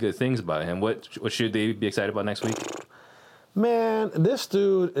really good things about him. What should they be excited about next week? Man, this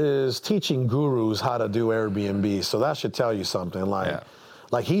dude is teaching gurus how to do Airbnb, so that should tell you something.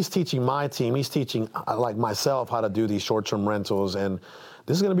 Like he's teaching my team, he's teaching like myself how to do these short-term rentals, and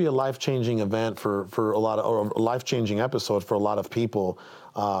this is going to be a life-changing event for a lot of, or a life-changing episode for a lot of people.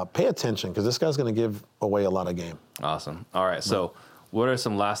 Pay attention, because this guy's going to give away a lot of game. Awesome. All right. So, what are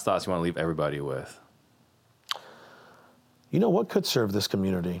some last thoughts you want to leave everybody with? You know what could serve this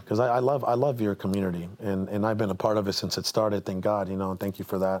community? Because I love your community, and I've been a part of it since it started. Thank God, and thank you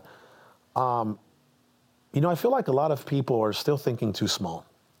for that. I feel like a lot of people are still thinking too small.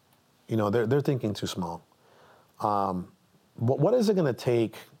 They're thinking too small. What is it going to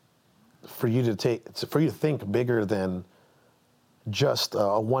take for you to think bigger than just a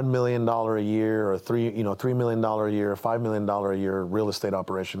 $1 million a year or $3 million a year, $5 million a year real estate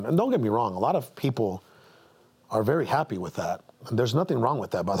operation? And don't get me wrong, a lot of people are very happy with that. And there's nothing wrong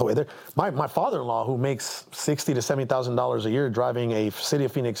with that, by the way. My father-in-law, who makes $60,000 to $70,000 a year driving a City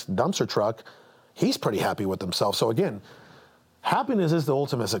of Phoenix dumpster truck, he's pretty happy with himself. So again, happiness is the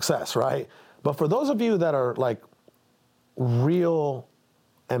ultimate success, right? But for those of you that are like real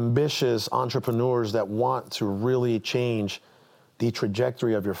ambitious entrepreneurs that want to really change the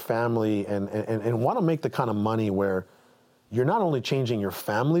trajectory of your family and want to make the kind of money where you're not only changing your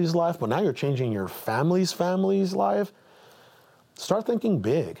family's life, but now you're changing your family's life, start thinking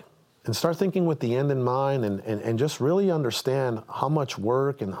big and start thinking with the end in mind, and just really understand how much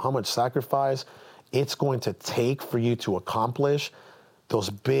work and how much sacrifice it's going to take for you to accomplish those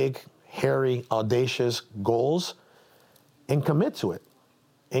big, hairy, audacious goals, and commit to it.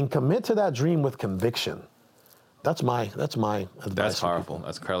 And commit to that dream with conviction. That's my advice. That's powerful.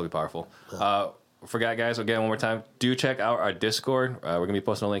 That's incredibly powerful. Forgot, guys, again, one more time, do check out our Discord. We're going to be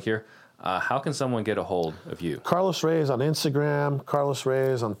posting a link here. How can someone get a hold of you? Carlos Reyes on Instagram, Carlos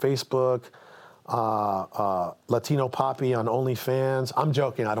Reyes on Facebook, Latino Poppy on OnlyFans. I'm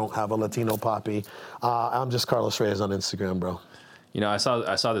joking, I don't have a Latino Poppy. I'm just Carlos Reyes on Instagram, bro. I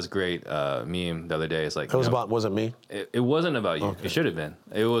saw this great meme the other day. It's like, wasn't me? It wasn't about you. Okay. It should have been.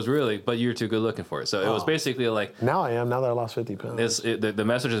 It was really, but you're too good looking for it. So it was basically like. Now I am. Now that I lost 50 pounds. The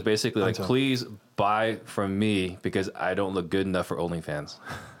message is basically like, please buy from me because I don't look good enough for OnlyFans.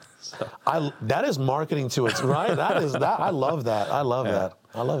 So. That is marketing to its right. That. I love that. I love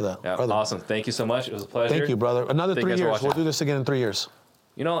that. Yeah, awesome. Thank you so much. It was a pleasure. Thank you, brother. Another 3 years. We'll do this again in 3 years.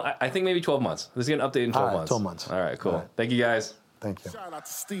 I think maybe 12 months. This is getting updated in 12 months. 12 months. All right, cool. All right. Thank you, guys. Thank you. Shout out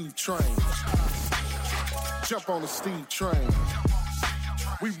to Steve Train. Jump on the Steve Train.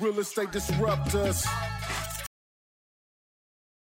 We real estate disruptors.